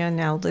Estonia,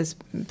 now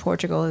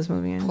Portugal is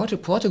moving in.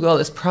 Portugal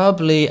is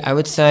probably, I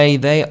would say,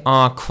 they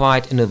are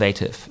quite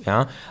innovative.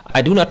 Yeah,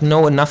 I do not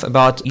know enough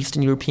about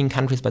Eastern European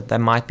countries, but there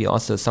might be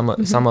also some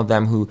of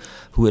them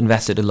who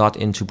invested a lot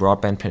into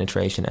broadband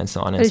penetration and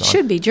so on. But it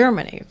should be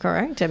Germany,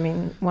 correct? I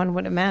mean, one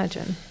would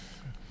imagine.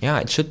 Yeah,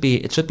 it should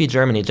be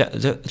Germany.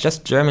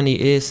 Just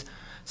Germany is.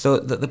 So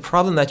the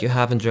problem that you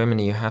have in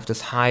Germany, you have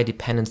this high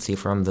dependency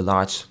from the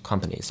large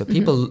companies. So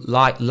people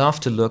love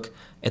to look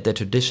at the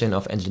tradition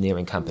of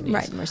engineering companies.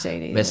 Right,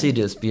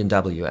 Mercedes,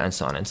 BMW, and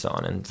so on,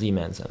 and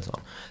Siemens, and so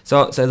on.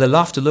 So they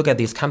love to look at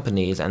these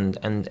companies, and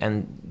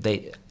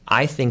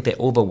I think they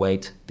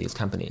overweight these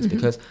companies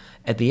because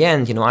at the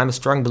end, I'm a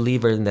strong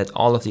believer in that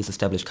all of these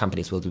established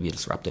companies will be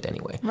disrupted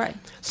anyway. Right.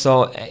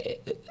 So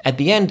at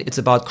the end, it's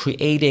about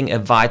creating a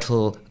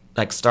vital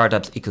like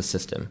startups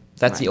ecosystem.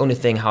 That's the only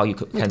thing how you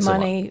can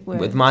survive.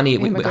 With money,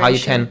 how you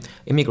can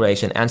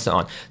immigration and so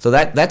on. So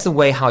that's a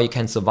way how you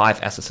can survive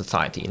as a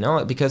society,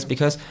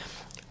 because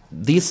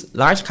these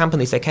large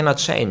companies, they cannot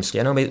change,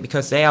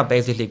 because they are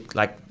basically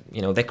like,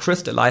 they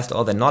crystallized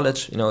all their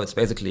knowledge.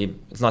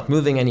 It's not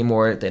moving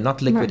anymore. They're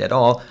not liquid at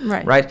all,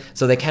 right?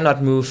 So they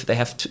cannot move. They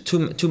have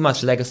too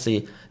much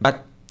legacy,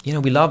 but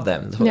we love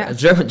them. Yeah.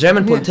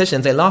 German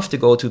politicians, they love to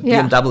go to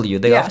BMW,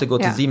 they love to go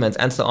to Siemens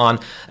and so on,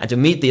 and to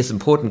meet these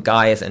important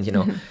guys,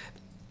 and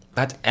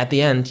but at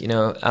the end,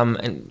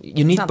 and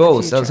you need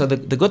both. So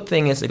the good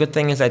thing is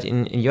that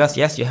in US,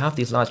 yes, you have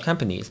these large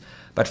companies,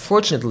 but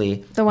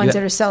fortunately, the ones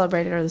that are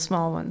celebrated are the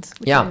small ones.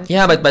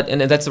 But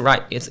and that's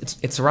right.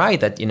 It's right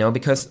that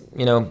because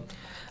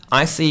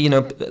I see,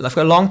 like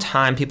for a long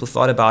time, people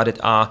thought about it,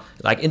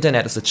 like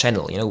internet is a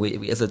channel,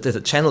 there's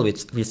a channel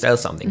which we sell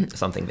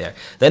something there.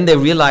 Then they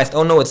realized,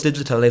 oh no, it's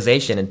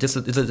digitalization, and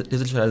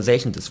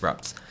digitalization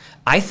disrupts.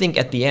 I think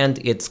at the end,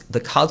 it's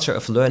the culture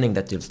of learning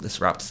that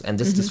disrupts, and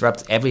this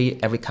disrupts every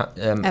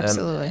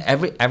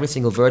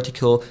single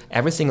vertical.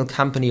 Every single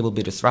company will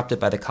be disrupted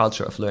by the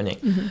culture of learning,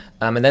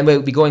 and then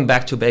we'll be going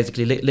back to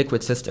basically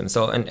liquid systems.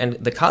 So and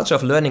the culture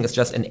of learning is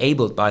just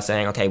enabled by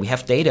saying, okay, we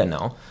have data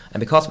now, and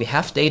because we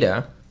have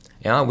data,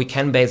 we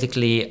can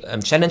basically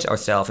challenge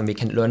ourselves, and we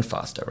can learn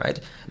faster, right?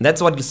 And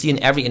that's what you see in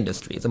every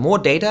industry. The more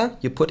data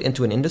you put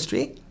into an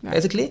industry,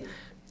 basically,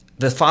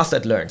 the faster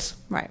it learns.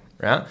 Right.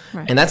 Yeah.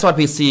 Right. And that's what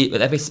we see.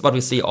 That's what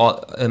we see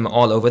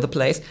all over the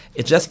place.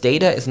 It's just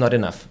data is not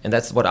enough, and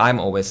that's what I'm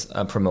always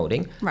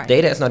promoting. Right.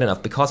 Data is not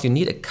enough because you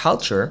need a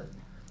culture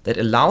that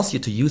allows you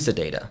to use the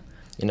data.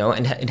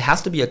 And it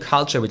has to be a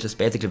culture which is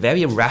basically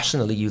very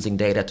rationally using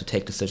data to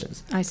take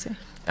decisions. I see.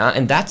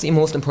 And that's the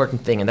most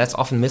important thing, and that's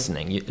often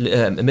missing.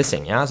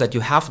 That you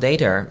have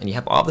data and you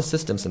have all the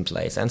systems in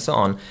place and so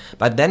on.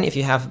 But then, if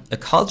you have a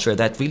culture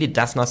that really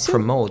does not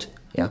promote.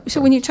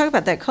 So when you talk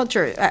about that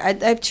culture, I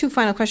have two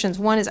final questions.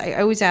 One is I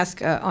always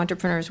ask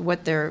entrepreneurs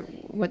what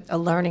a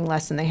learning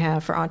lesson they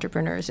have for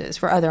entrepreneurs is,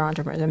 for other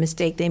entrepreneurs, a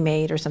mistake they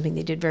made or something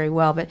they did very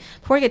well. But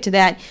before I get to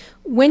that,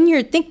 when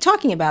you're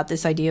talking about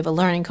this idea of a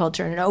learning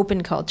culture and an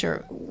open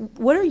culture,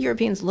 what are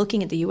Europeans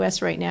looking at the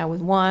U.S. right now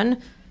with,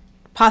 one,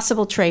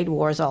 possible trade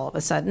wars all of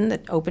a sudden,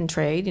 that open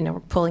trade,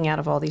 we're pulling out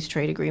of all these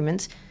trade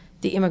agreements,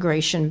 the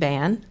immigration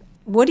ban.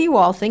 What are you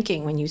all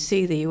thinking when you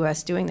see the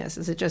U.S. doing this?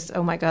 Is it just,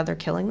 oh my God, they're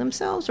killing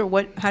themselves? Or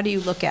what? How do you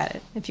look at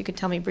it? If you could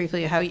tell me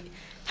briefly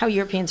how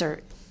Europeans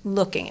are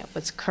looking at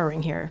what's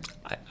occurring here.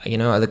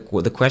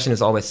 The question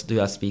is always,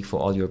 do I speak for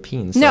all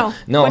Europeans? No.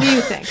 What do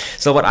you think?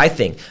 So what I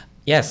think,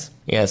 yes.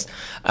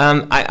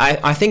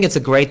 I think it's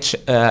a great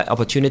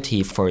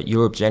opportunity for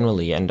Europe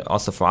generally, and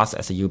also for us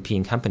as a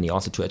European company,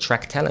 also to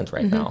attract talent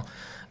right now.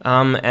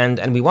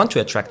 And we want to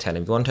attract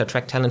talent. We want to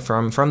attract talent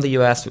from the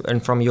US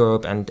and from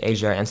Europe and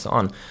Asia and so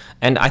on.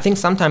 And I think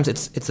sometimes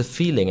it's a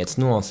feeling, it's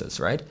nuances,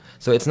 right?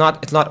 So it's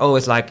not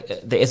always like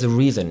there is a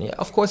reason. Yeah,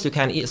 of course, you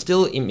can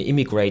still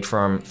immigrate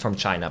from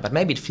China, but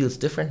maybe it feels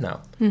different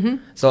now. Mm-hmm.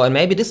 So and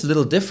maybe this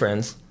little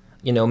difference,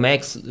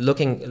 makes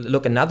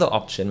look another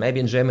option. Maybe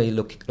in Germany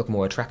look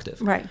more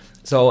attractive. Right.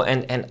 So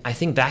and I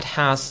think that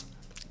has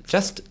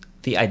just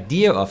the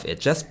idea of it,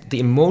 just the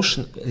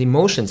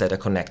emotions that are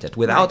connected,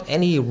 without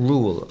any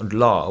rule or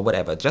law or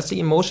whatever, just the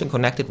emotion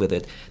connected with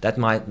it, that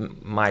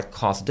might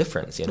cause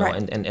difference,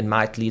 and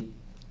might lead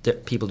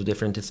people to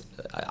different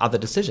other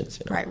decisions.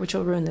 Right, which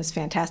will ruin this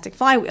fantastic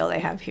flywheel they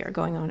have here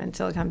going on in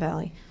Silicon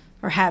Valley,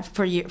 or have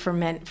for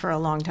a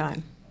long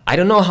time. I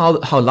don't know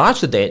how large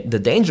the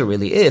danger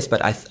really is,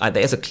 but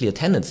there is a clear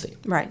tendency.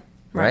 Right.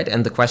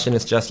 And the question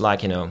is just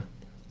like,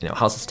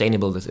 how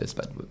sustainable this is,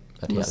 but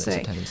we'll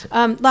see.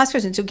 Last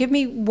question. So give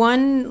me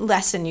one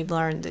lesson you've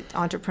learned that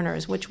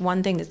entrepreneurs, which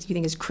one thing that you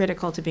think is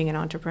critical to being an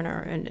entrepreneur,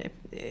 and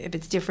if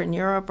it's different in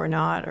Europe or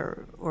not,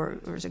 or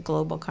is it a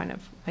global kind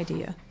of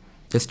idea?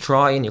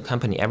 Destroy in your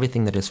company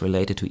everything that is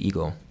related to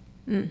ego.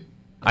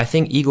 I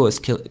think ego is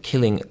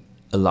killing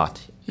a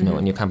lot,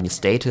 in your company.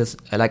 Status,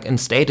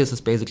 status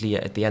is basically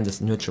at the end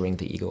is nurturing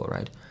the ego,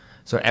 right?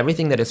 So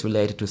everything that is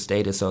related to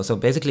status. So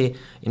basically,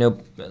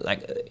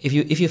 if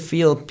you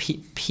feel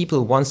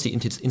people want to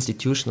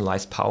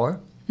institutionalize power,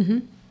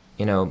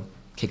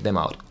 kick them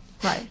out.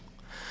 Right.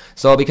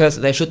 So because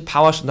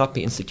power should not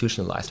be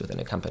institutionalized within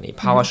a company.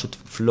 Power should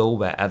flow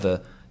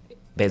wherever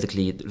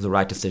basically the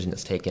right decision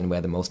is taken,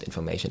 where the most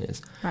information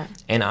is. Right.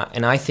 And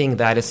I think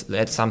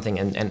that's something.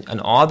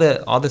 And all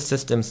the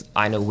systems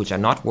I know which are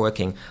not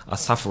working are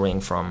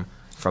suffering from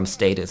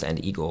status and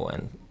ego,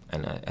 and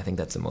I think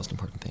that's the most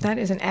important thing. That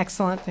is an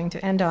excellent thing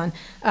to end on.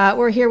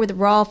 We're here with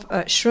Rolf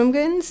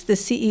Schrömgens, the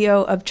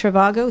CEO of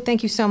Trivago.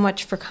 Thank you so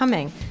much for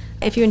coming.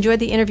 If you enjoyed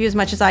the interview as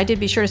much as I did,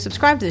 be sure to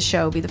subscribe to the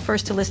show, be the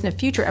first to listen to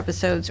future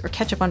episodes, or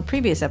catch up on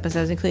previous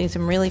episodes, including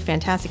some really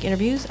fantastic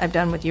interviews I've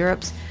done with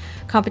Europe's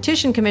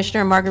Competition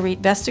Commissioner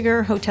Marguerite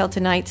Vestager, Hotel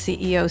Tonight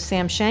CEO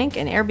Sam Shank,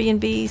 and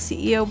Airbnb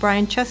CEO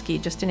Brian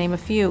Chesky, just to name a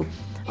few.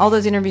 All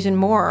those interviews and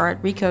more are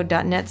at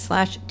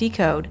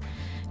recode.net/decode.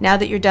 Now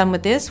that you're done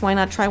with this, why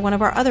not try one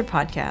of our other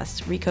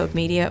podcasts? Recode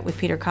Media with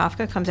Peter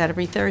Kafka comes out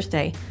every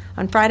Thursday.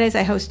 On Fridays,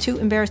 I host Too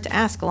Embarrassed to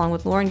Ask along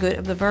with Lauren Good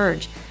of The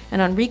Verge.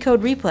 And on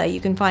Recode Replay, you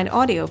can find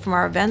audio from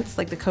our events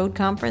like the Code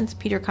Conference,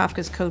 Peter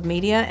Kafka's Code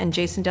Media, and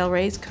Jason Del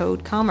Rey's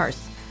Code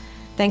Commerce.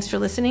 Thanks for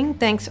listening.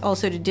 Thanks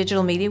also to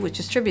Digital Media, which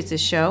distributes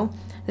this show.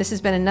 This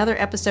has been another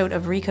episode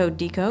of Recode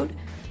Decode.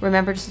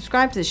 Remember to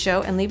subscribe to the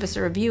show and leave us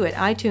a review at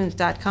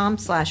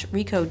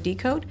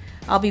itunes.com/RecodeDecode.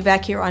 I'll be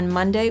back here on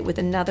Monday with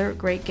another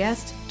great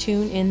guest.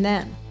 Tune in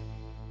then.